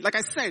Spirit is saying. Like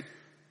I said,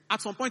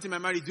 at some point in my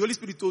marriage, the Holy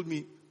Spirit told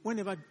me,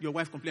 whenever your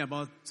wife complains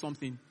about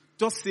something,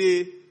 just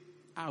say,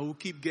 I will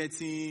keep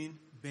getting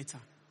better.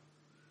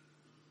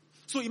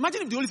 So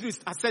imagine if the Holy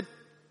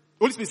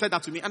Spirit said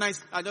that to me, and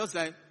I just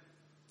like,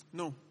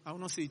 no, I will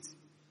not say it.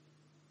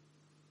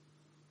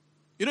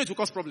 It will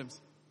cause problems.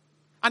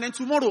 And then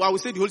tomorrow I will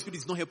say the Holy Spirit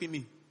is not helping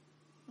me.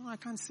 No, I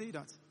can't say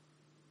that.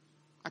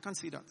 I can't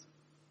say that.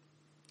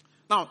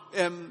 Now,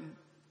 a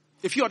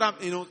few other,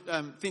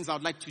 things I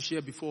would like to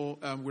share before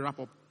we wrap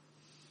up.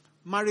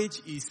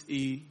 Marriage is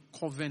a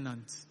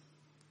covenant.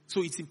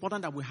 So it's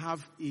important that we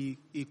have a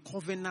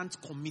covenant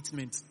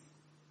commitment.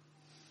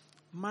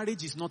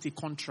 Marriage is not a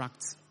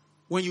contract.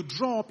 When you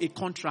draw up a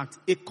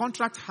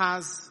contract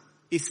has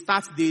a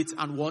start date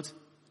and what?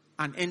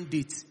 An end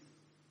date.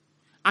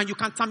 And you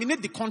can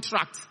terminate the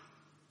contract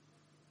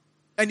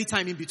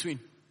anytime in between.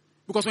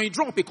 Because when you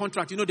draw up a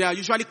contract, there are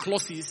usually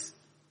clauses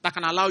that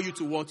can allow you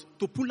to what?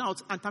 To pull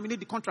out and terminate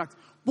the contract.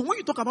 But when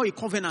you talk about a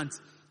covenant,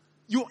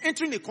 you're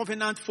entering a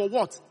covenant for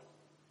what?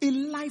 A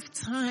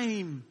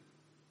lifetime.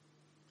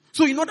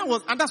 So in other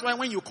words, and that's why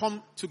when you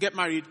come to get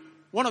married,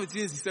 one of the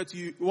things he said to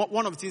you,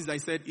 one of the things that he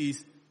said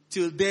is,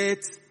 till death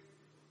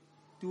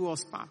do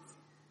us part.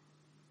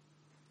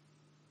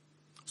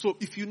 So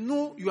if you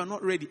know you are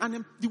not ready, and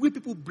then the way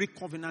people break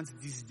covenants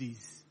these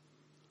days,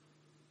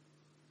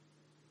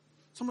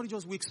 somebody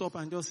just wakes up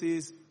and just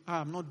says,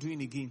 I'm not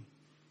doing again.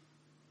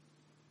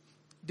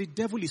 The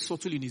devil is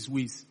subtle in his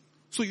ways.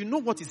 So you know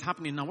what is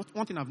happening now.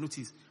 One thing I've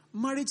noticed.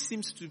 Marriage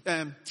seems to,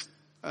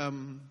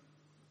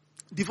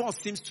 divorce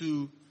seems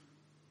to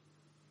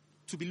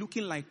be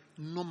looking like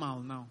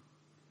normal now.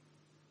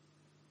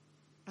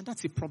 And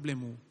that's a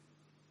problem. Oh.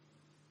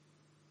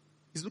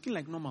 It's looking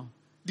like normal.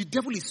 The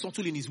devil is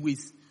subtle in his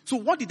ways. So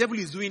what the devil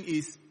is doing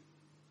is,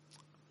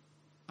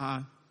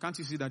 can't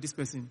you see that this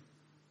person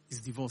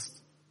is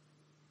divorced?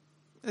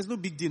 There's no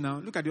big deal now.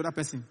 Look at the other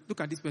person.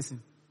 Look at this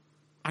person.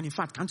 And in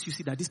fact, can't you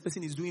see that this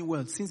person is doing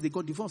well since they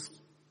got divorced?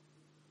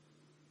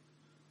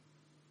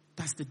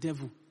 That's the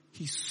devil.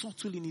 He's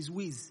subtle in his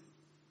ways.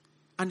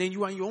 And then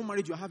you are in your own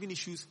marriage, you're having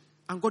issues,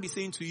 and God is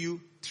saying to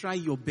you, try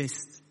your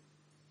best.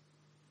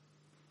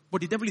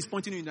 But the devil is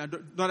pointing you in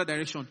another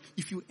direction.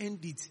 If you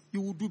end it,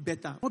 you will do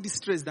better. All the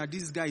stress that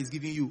this guy is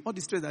giving you, all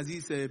the stress that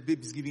this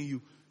babe is giving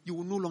you, you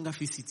will no longer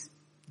face it.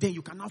 Then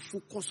you can now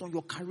focus on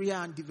your career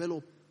and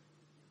develop.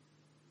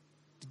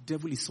 The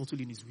devil is subtle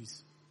in his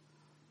ways.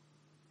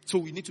 So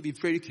we need to be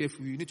very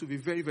careful. You need to be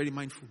very, very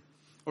mindful.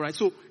 All right.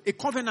 So a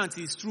covenant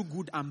is through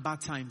good and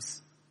bad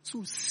times.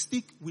 So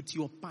stick with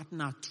your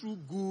partner through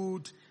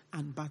good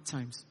and bad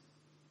times.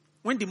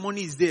 When the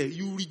money is there,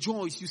 you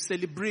rejoice, you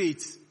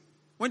celebrate.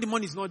 When the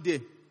money is not there,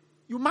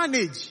 you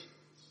manage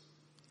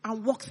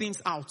and work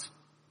things out.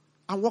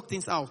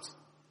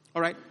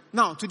 All right.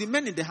 Now, to the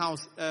men in the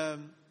house,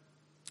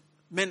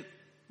 men,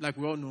 like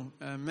we all know,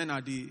 men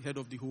are the head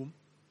of the home.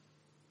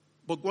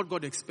 But what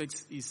God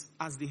expects is,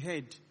 as the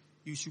head,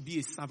 you should be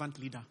a servant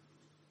leader.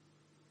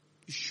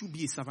 You should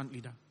be a servant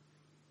leader.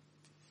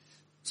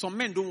 Some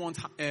men don't want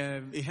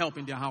a help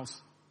in their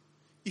house.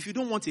 If you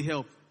don't want a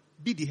help,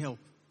 be the help.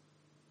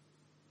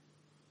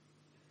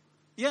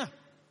 Yeah.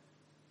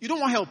 You don't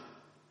want help.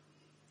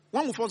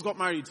 When we first got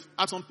married,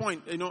 at some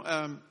point,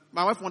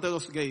 my wife wanted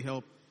us to get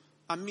help.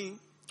 And me,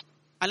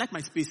 I like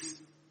my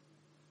space.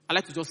 I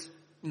like to just,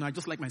 I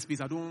just like my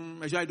space. I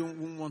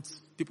don't want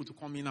people to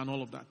come in and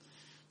all of that.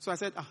 So I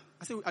said,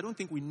 I don't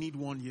think we need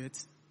one yet.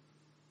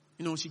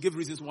 She gave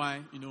reasons why,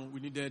 we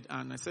needed,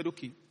 and I said,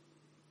 okay.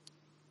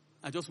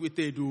 I just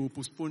waited to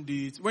postpone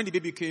it. When the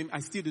baby came, I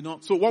still did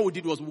not. So what we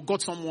did was we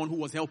got someone who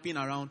was helping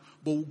around,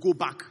 but we'll go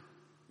back,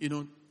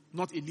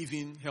 not a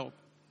living help.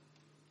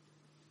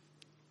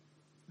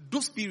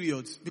 Those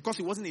periods, because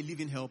it wasn't a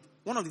living help,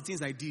 one of the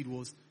things I did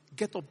was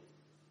get up.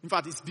 In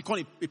fact, it's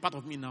become a part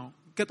of me now.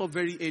 Get up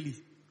very early.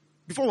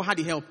 Before we had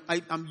the help,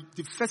 I'm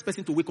the first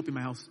person to wake up in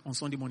my house on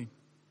Sunday morning.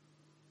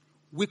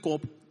 Wake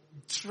up,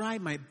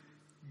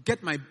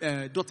 get my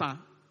daughter,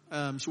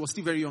 she was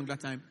still very young that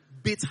time,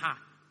 bathe her.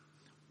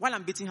 While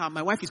I'm bathing her,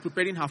 my wife is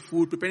preparing her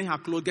food, preparing her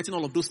clothes, getting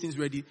all of those things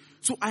ready.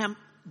 So do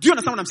you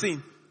understand what I'm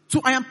saying?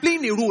 So I am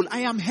playing a role. I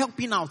am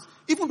helping out.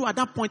 Even though at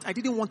that point I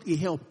didn't want a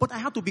help, but I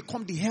had to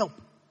become the help.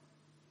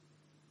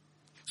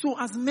 So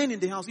as men in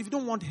the house, if you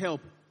don't want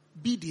help,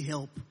 be the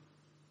help.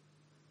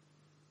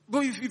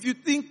 But if you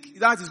think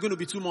that is going to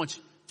be too much,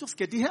 just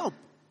get the help.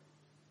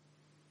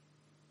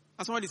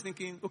 And somebody is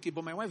thinking, okay,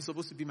 but my wife is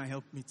supposed to be my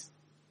helpmate.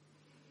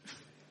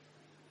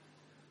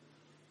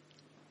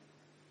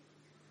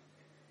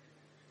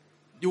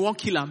 You won't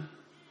kill him.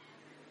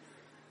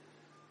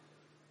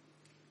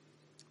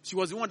 She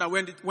was the one that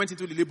went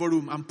into the labor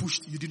room and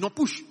pushed. You did not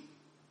push.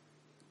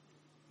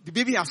 The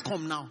baby has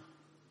come now.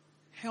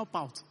 Help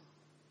out.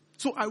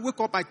 So I wake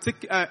up,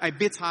 I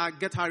bathe her,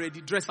 get her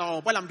ready, dress her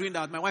up. While I'm doing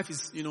that, my wife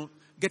is,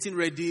 getting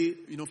ready,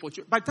 for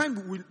church. By the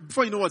time,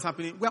 before you know what's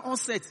happening, we're all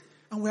set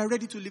and we're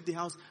ready to leave the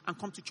house and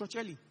come to church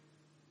early.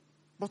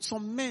 But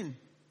some men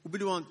will be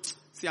the one,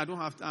 see,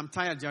 I'm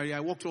tired, Jerry. I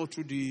walked all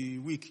through the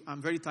week.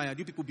 I'm very tired.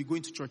 You people be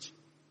going to church.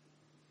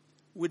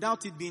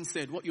 Without it being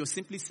said, what you're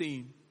simply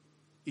saying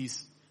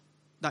is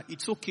that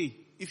it's okay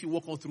if you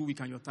walk all through the week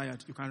and you're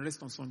tired. You can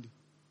rest on Sunday.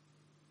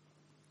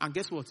 And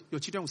guess what? Your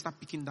children will start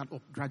picking that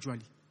up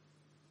gradually.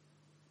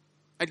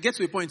 It gets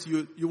to a point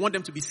you want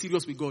them to be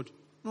serious with God.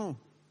 No.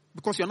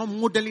 Because you're not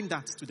modeling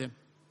that to them.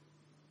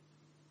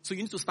 So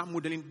you need to start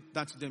modeling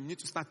that to them. You need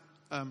to start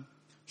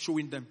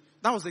showing them.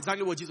 That was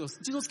exactly what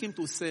Jesus came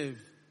to serve.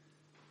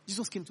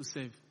 Jesus came to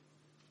serve.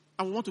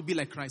 And we want to be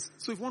like Christ.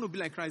 So if we want to be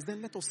like Christ,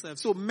 then let us serve.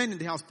 So men in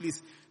the house,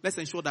 please, let's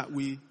ensure that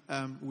we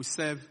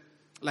serve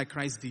like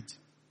Christ did.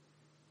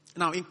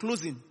 Now, in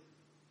closing,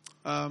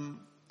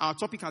 our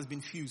topic has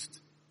been fused.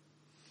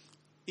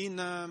 In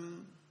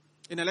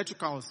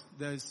electricals,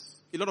 there's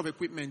a lot of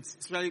equipment,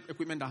 especially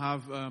equipment that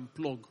have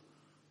plug,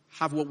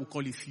 have what we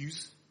call a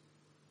fuse.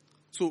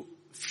 So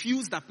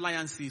fused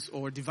appliances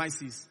or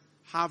devices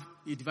have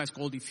a device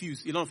called a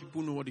fuse. A lot of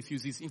people know what a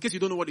fuse is. In case you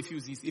don't know what a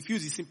fuse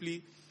is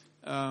simply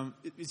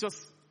it's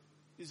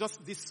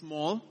just this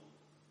small,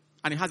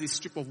 and it has a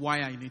strip of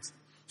wire in it.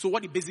 So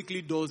what it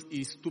basically does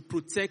is to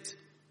protect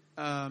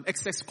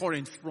excess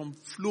current from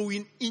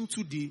flowing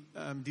into the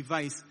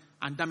device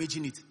and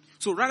damaging it.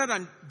 So rather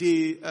than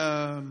the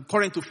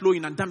current to flow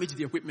in and damage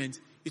the equipment,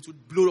 it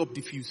would blow up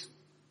the fuse.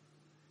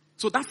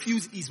 So that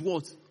fuse is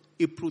what?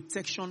 A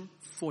protection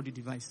for the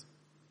device.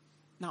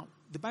 Now,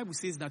 the Bible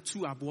says that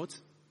two are what?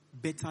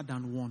 Better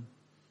than one.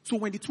 So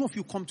when the two of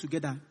you come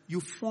together, you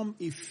form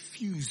a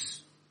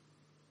fuse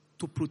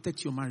to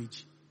protect your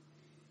marriage.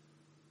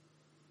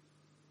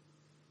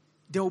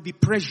 there will be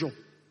pressure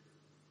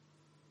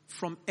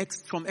from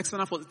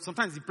external forces.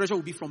 Sometimes the pressure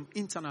will be from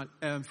internal,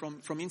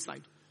 from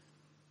inside.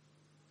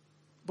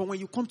 But when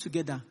you come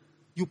together,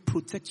 you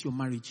protect your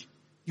marriage.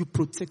 You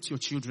protect your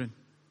children.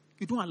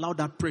 You don't allow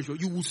that pressure.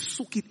 You will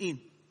soak it in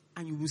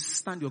and you will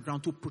stand your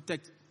ground to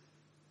protect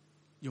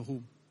your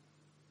home.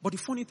 But the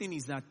funny thing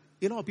is that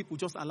a lot of people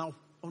just allow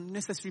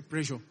unnecessary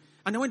pressure.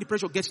 And then when the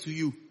pressure gets to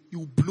you,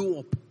 you blow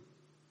up.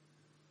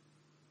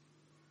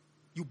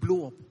 You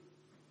blow up.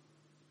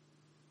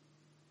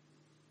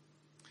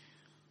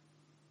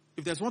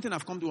 If there's one thing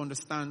I've come to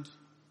understand,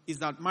 is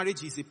that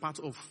marriage is a part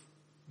of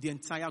the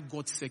entire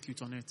God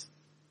circuit on earth.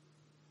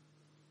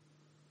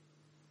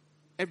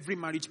 Every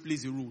marriage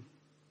plays a role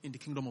in the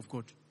kingdom of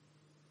God.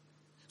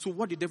 So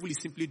what the devil is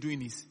simply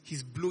doing is,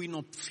 he's blowing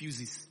up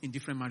fuses in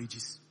different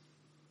marriages.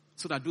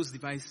 So that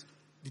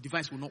the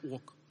device will not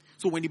work.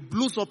 So when it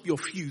blows up your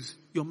fuse,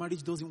 your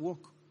marriage doesn't work.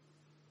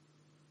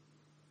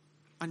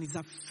 And it's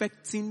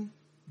affecting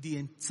the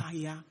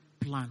entire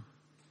plan.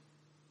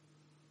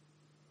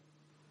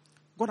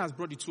 God has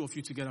brought the two of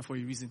you together for a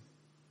reason.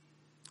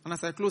 And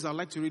as I close, I'd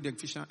like to read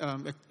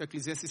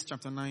Ecclesiastes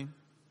chapter 9.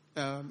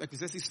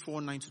 Ecclesiastes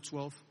 4, 9 to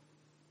 12.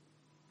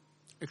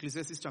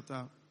 Ecclesiastes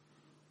chapter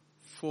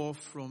 4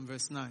 from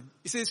verse 9.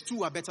 It says,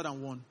 two are better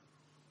than one,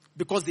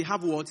 because they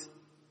have what?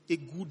 A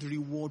good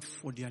reward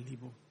for their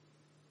labor.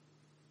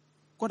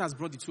 God has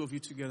brought the two of you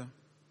together.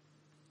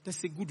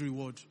 There's a good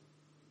reward.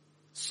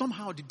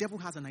 Somehow the devil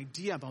has an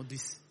idea about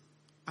this,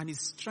 and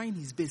is trying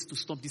his best to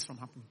stop this from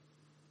happening.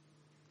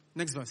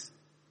 Next verse.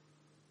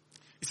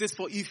 It says,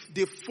 for if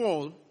they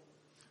fall,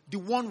 the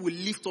one will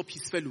lift up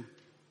his fellow.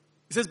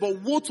 It says,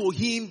 but woe to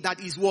him that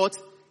is what?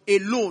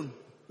 Alone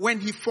when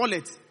he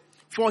falleth,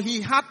 for he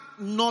had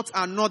not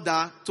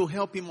another to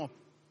help him up.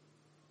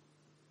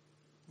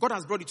 God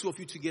has brought the two of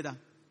you together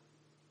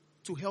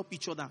to help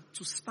each other,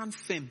 to stand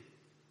firm.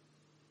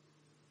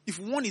 If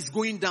one is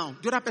going down,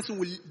 the other person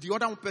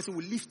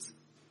will lift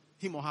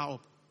him or her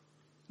up.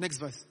 Next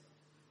verse.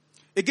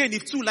 Again,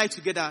 if two lie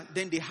together,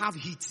 then they have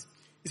heat.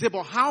 He said,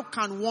 but how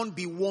can one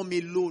be warm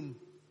alone?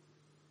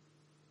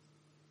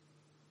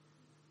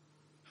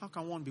 How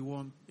can one be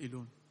warm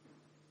alone?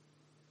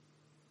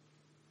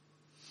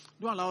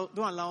 Don't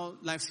allow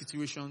life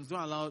situations. Don't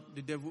allow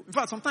the devil. In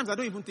fact, sometimes I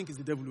don't even think it's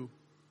the devil.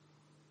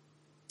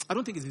 I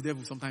don't think it's the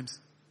devil sometimes.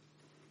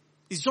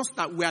 It's just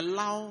that we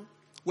allow,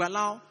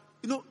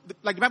 you know,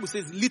 like the Bible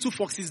says, little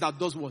foxes that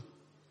does what?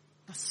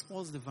 That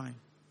spoils the vine.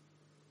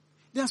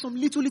 There are some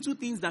little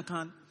things that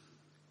can,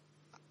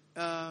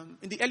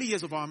 in the early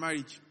years of our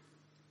marriage,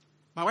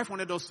 my wife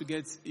wanted us to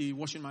get a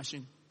washing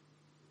machine.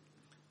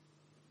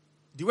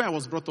 The way I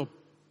was brought up,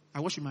 I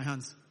wash with my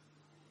hands.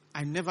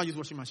 I never use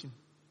washing machine.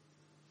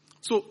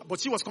 So, but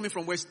she was coming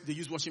from where they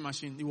use washing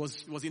machine. It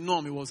was a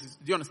norm. Do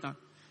you understand?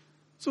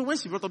 So when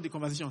she brought up the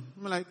conversation,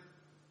 I'm like,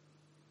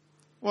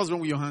 what's wrong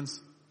with your hands?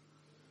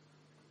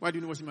 Why do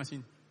you need washing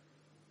machine?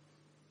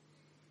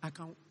 I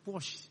can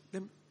wash.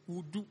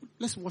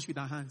 Let's wash with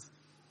our hands.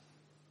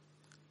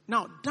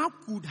 Now, that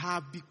could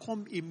have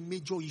become a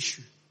major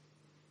issue.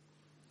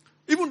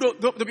 Even though,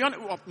 to be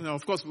honest,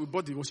 of course, we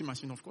bought the washing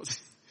machine, of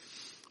course.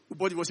 We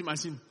bought the washing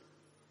machine.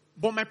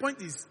 But my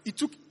point is, it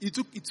took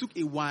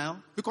a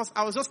while, because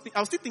I was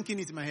still thinking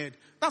it in my head.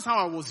 That's how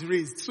I was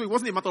raised. So it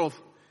wasn't a matter of,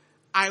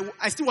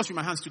 I still wash with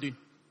my hands today.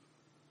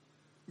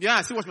 Yeah,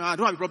 I still wash my hands. I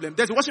don't have a problem.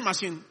 There's a washing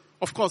machine.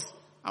 Of course,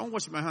 I won't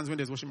wash with my hands when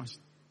there's washing machine.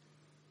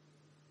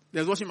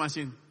 There's washing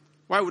machine.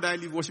 Why would I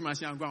leave washing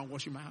machine and go and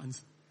wash with my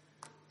hands?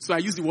 So I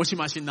use the washing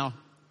machine now.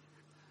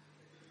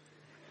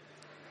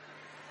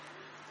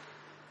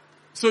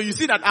 So you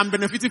see that I'm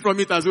benefiting from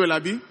it as well,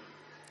 Abi.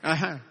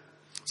 Uh-huh.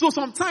 So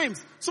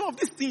sometimes, some of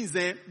these things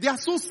they are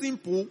so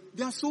simple,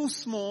 they are so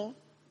small.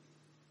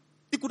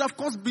 It could have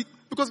cost big,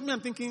 because me, I'm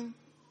thinking,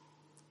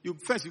 you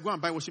go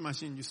and buy washing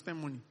machine, you spend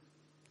money.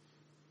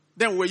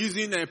 Then we're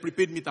using a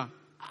prepaid meter.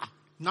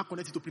 Not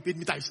connected to prepaid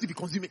meter, you still be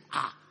consuming.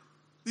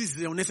 This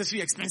is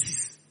unnecessary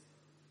expenses.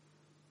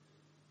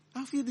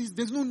 I feel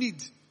there's no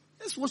need.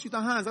 Let's wash with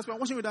our hands. That's why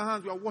washing with our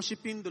hands, we are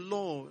worshiping the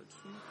Lord.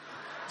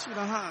 Wash with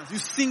our hands. You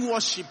sing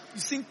worship.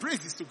 You sing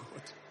praises to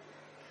God.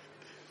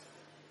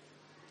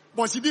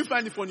 But she didn't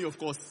find it funny, of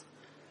course.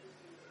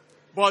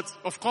 But,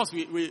 of course,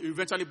 we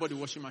eventually bought the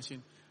washing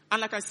machine.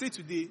 And like I say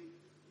today,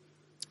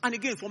 and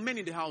again, for men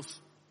in the house,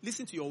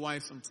 listen to your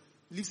wives.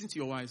 Listen to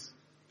your wives.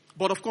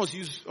 But, of course,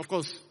 use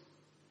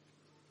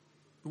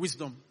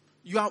wisdom.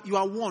 You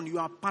are one. You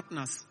are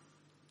partners.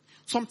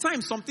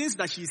 Sometimes, some things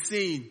that she's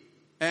saying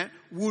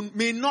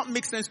may not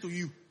make sense to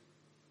you.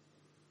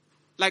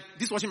 Like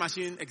this washing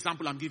machine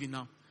example I'm giving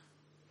now.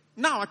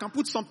 Now, I can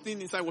put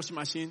something inside washing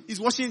machine. It's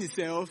washing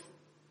itself.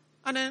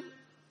 And then,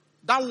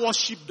 that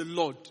worship the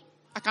Lord.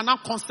 I can now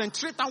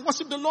concentrate and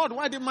worship the Lord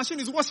while the machine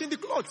is washing the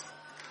clothes.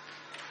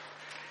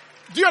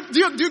 Do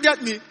you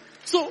get me?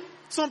 So,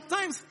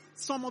 sometimes,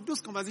 some of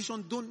those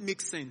conversations don't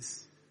make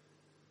sense.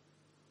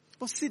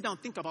 But sit down,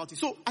 think about it.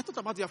 So, I thought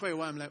about it for a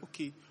while. I'm like,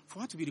 okay,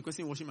 for her to be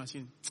requesting washing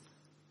machine.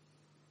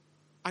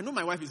 I know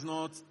my wife is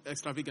not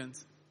extravagant.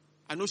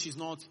 I know she's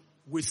not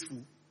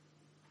wasteful.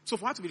 So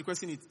for her to be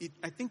requesting it,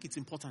 I think it's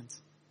important.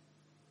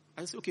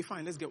 I said, okay,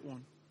 fine, let's get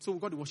one. So we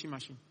got the washing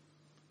machine.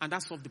 And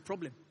that solved the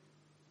problem.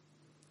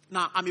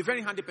 Now, I'm a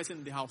very handy person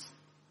in the house.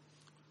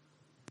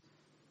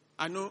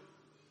 I don't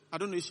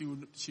know if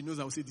she knows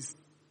I will say this.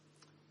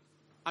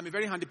 I'm a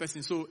very handy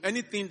person. So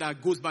anything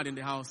that goes bad in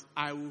the house,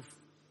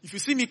 if you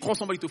see me call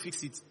somebody to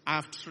fix it, I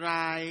have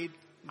tried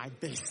my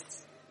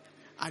best.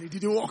 And it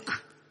didn't work.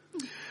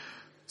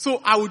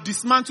 So I will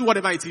dismantle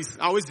whatever it is.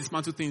 I always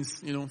dismantle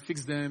things,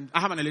 fix them. I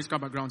have an electrical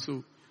background,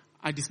 so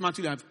I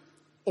dismantle that.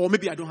 Or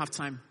maybe I don't have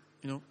time,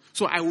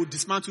 So I will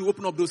dismantle,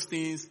 open up those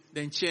things,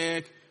 then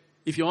check.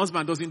 If your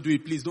husband doesn't do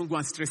it, please don't go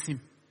and stress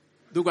him.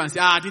 Don't go and say,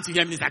 didn't you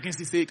hear Minister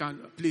Kingsley say,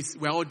 please,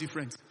 we're all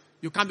different.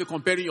 You can't be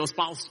comparing your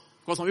spouse.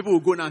 Because some people will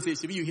go now and say,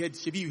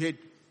 Shebi you heard.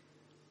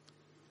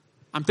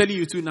 I'm telling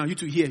you two now, you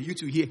two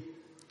here.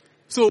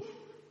 So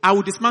I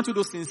will dismantle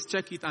those things,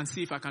 check it and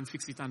see if I can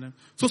fix it. And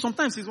so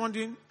sometimes he's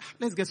wondering,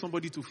 let's get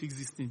somebody to fix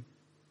this thing.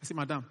 I say,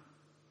 Madam,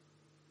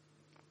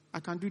 I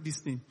can do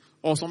this thing.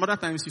 Or some other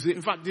times you say,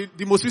 in fact,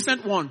 the most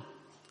recent one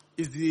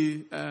is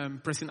the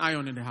pressing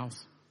iron in the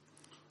house.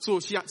 So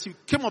she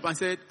came up and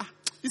said,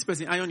 this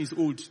pressing iron is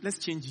old. Let's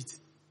change it.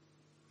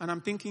 And I'm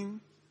thinking,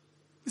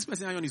 this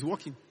pressing iron is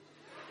working.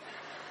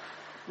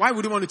 Why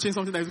would you want to change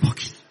something that is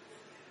working?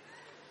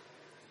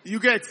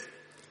 You get?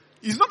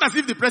 It's not as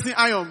if the pressing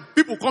iron,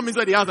 people come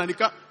inside the house and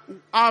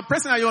our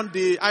pressing iron,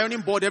 the ironing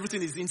board,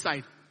 everything is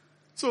inside.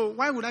 So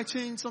why would I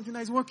change something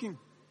that is working?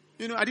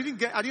 I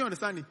didn't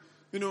understand it.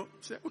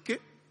 She said, okay.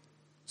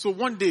 So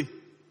one day,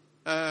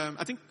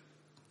 I think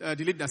the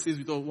lady that stays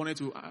with us wanted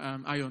to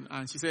iron,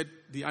 and she said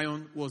the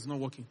iron was not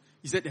working.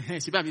 He said,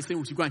 she better be saying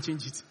we should go and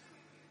change it.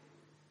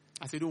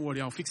 I said, don't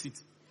worry, I'll fix it.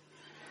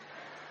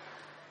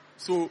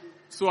 So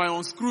I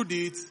unscrewed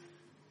it.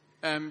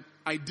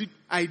 I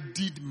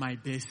did my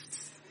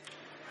best.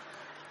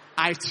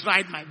 I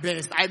tried my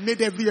best. I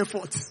made every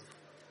effort.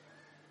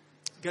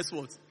 Guess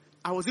what?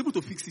 I was able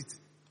to fix it.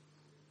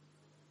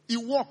 It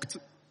worked,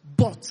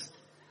 but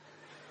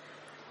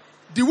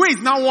the way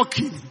it's now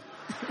working,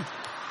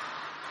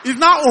 it's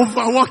now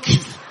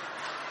overworking.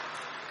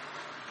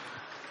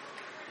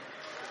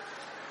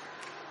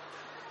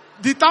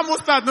 The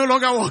thermostat no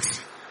longer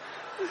works.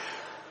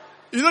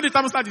 The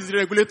thermostat is the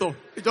regulator.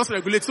 It just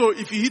regulates. So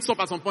if it heats up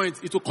at some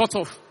point, it will cut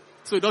off.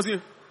 So it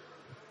doesn't.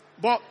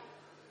 But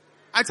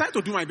I tried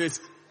to do my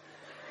best.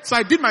 So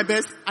I did my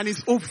best and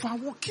it's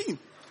overworking.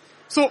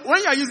 So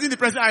when you are using the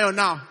pressing iron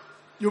now,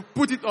 you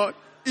put it on.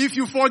 If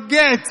you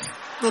forget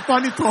to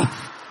turn it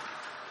off,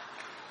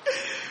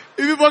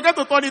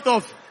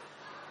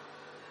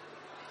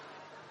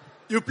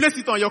 you place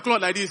it on your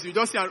cloth like this, you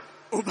just see an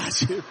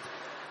overshape.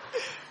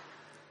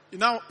 You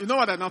know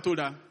what I now told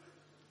her?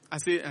 I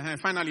say,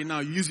 finally now,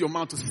 you use your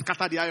mouth to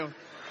scatter the iron.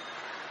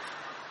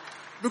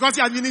 Because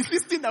she has been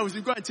insisting that we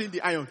should go and change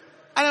the iron.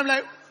 And I'm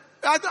like,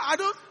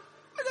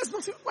 there's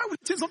nothing, why would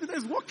you change something that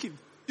is working?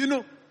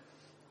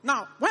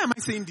 Now, why am I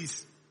saying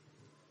this?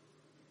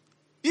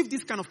 If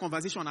this kind of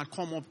conversation had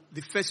come up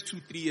the first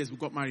 2-3 years we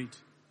got married,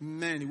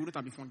 man, it wouldn't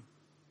have been funny.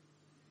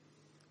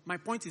 My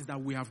point is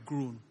that we have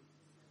grown.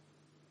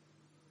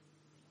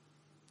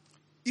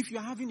 If you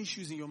are having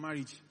issues in your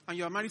marriage, and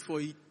you are married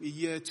for a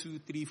year, 2,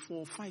 3,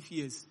 4, 5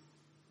 years,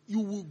 you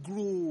will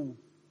grow.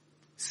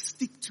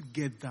 Stick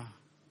together.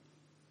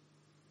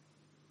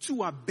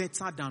 2 are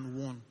better than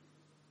 1.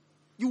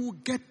 You will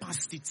get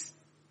past it.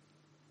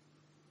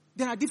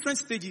 There are different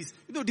stages.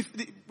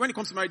 When it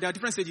comes to marriage, there are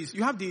different stages.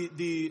 You have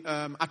the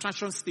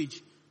attraction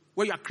stage,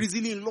 where you are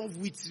crazily in love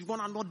with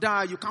one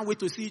another. You can't wait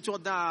to see each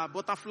other.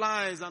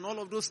 Butterflies and all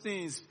of those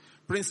things.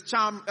 Prince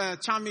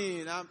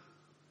Charming.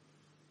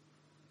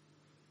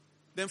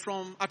 Then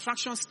from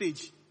attraction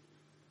stage,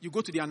 you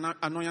go to the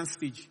annoyance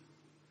stage.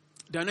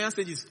 The annoyance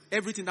stage is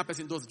everything that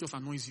person does just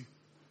annoys you.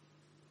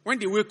 When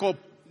they wake up,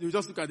 you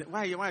just look at them.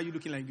 Why are you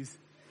looking like this?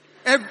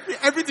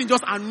 Everything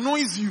just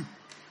annoys you.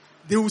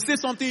 They will say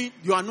something,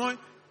 you annoy.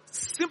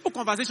 Simple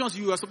conversations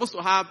you are supposed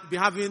to be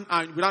having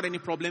and without any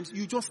problems.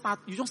 You just find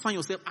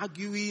yourself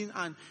arguing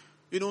and,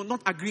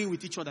 not agreeing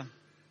with each other.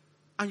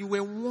 And you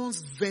were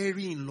once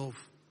very in love.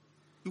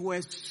 You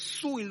were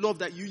so in love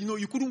that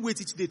you couldn't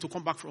wait each day to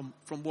come back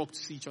from work to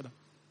see each other.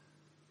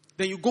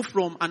 Then you go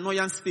from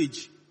annoyance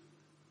stage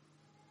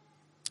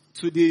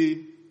to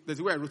there's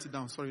a way I wrote it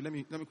down. Sorry, let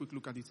me quick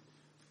look at it.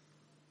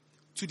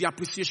 To the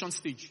appreciation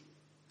stage.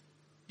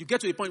 You get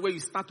to a point where you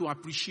start to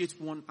appreciate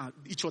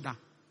each other.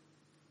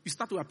 You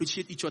start to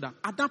appreciate each other.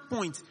 At that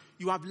point,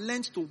 you have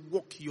learned to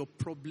work your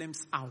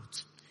problems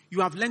out.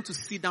 You have learned to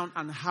sit down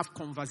and have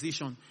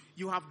conversation.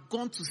 You have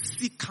gone to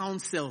seek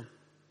counsel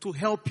to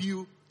help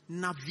you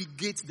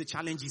navigate the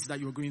challenges that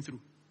you're going through.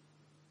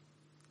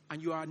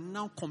 And you are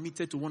now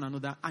committed to one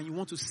another and you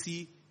want to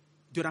see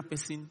the other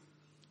person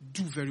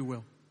do very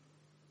well.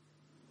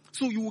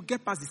 So you will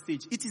get past the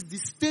stage. It is the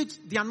stage,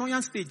 the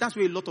annoyance stage. That's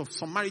where a lot of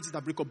some marriages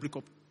that break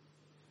up.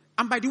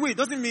 And by the way, it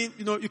doesn't mean,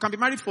 you can be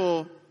married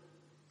for,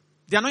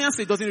 the annoyance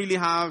stage doesn't really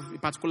have a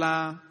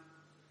particular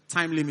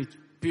time limit,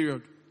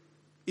 period.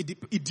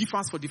 It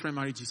differs for different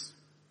marriages.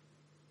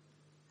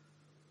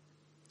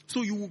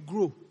 So you will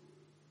grow.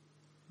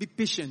 Be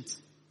patient.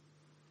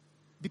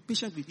 Be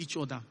patient with each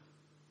other.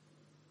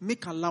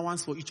 Make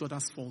allowance for each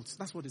other's faults.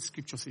 That's what the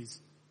scripture says.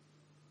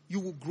 You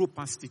will grow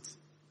past it.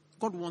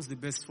 God wants the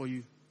best for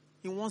you.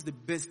 He wants the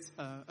best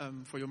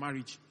for your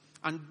marriage.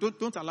 And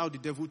don't allow the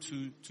devil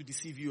to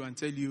deceive you and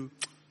tell you,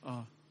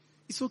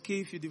 it's okay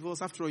if you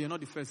divorce. After all, you're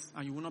not the first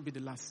and you will not be the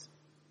last.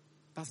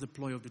 That's the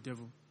ploy of the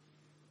devil.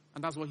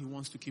 And that's what he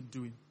wants to keep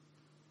doing.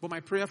 But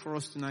my prayer for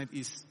us tonight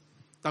is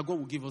that God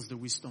will give us the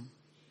wisdom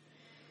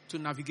to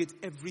navigate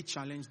every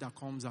challenge that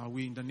comes our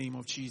way in the name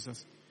of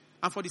Jesus.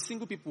 And for the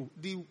single people,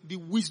 the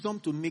wisdom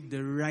to make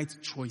the right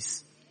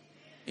choice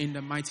in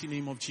the mighty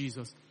name of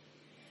Jesus.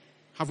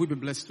 Have we been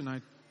blessed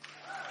tonight?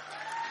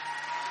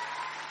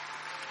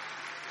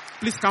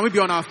 Please, can we be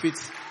on our feet?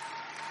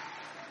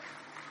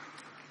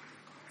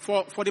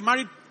 For the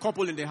married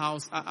couple in the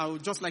house, I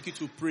would just like you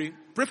to pray.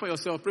 Pray for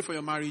yourself, pray for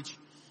your marriage.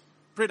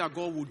 Pray that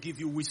God will give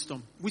you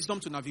wisdom. Wisdom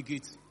to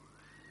navigate.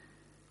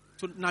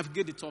 To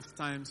navigate the tough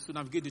times, to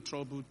navigate the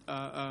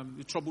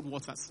troubled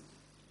waters.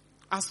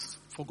 Ask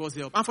for God's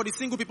help. And for the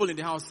single people in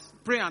the house,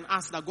 pray and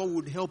ask that God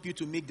would help you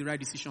to make the right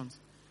decisions.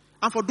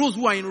 And for those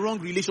who are in wrong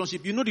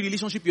relationship, you know the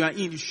relationship you are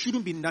in, you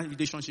shouldn't be in that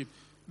relationship.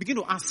 Begin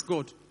to ask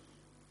God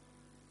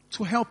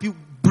to help you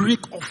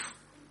break off,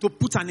 to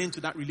put an end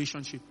to that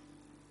relationship.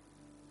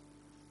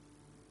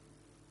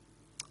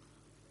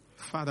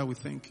 Father, we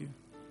thank you.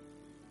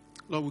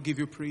 Lord, we give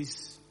you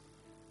praise.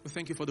 We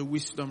thank you for the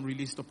wisdom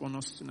released upon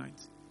us tonight.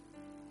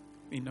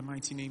 In the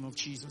mighty name of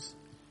Jesus.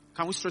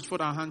 Can we stretch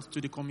forth our hands to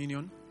the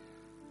communion?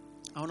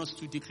 I want us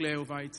to declare over it.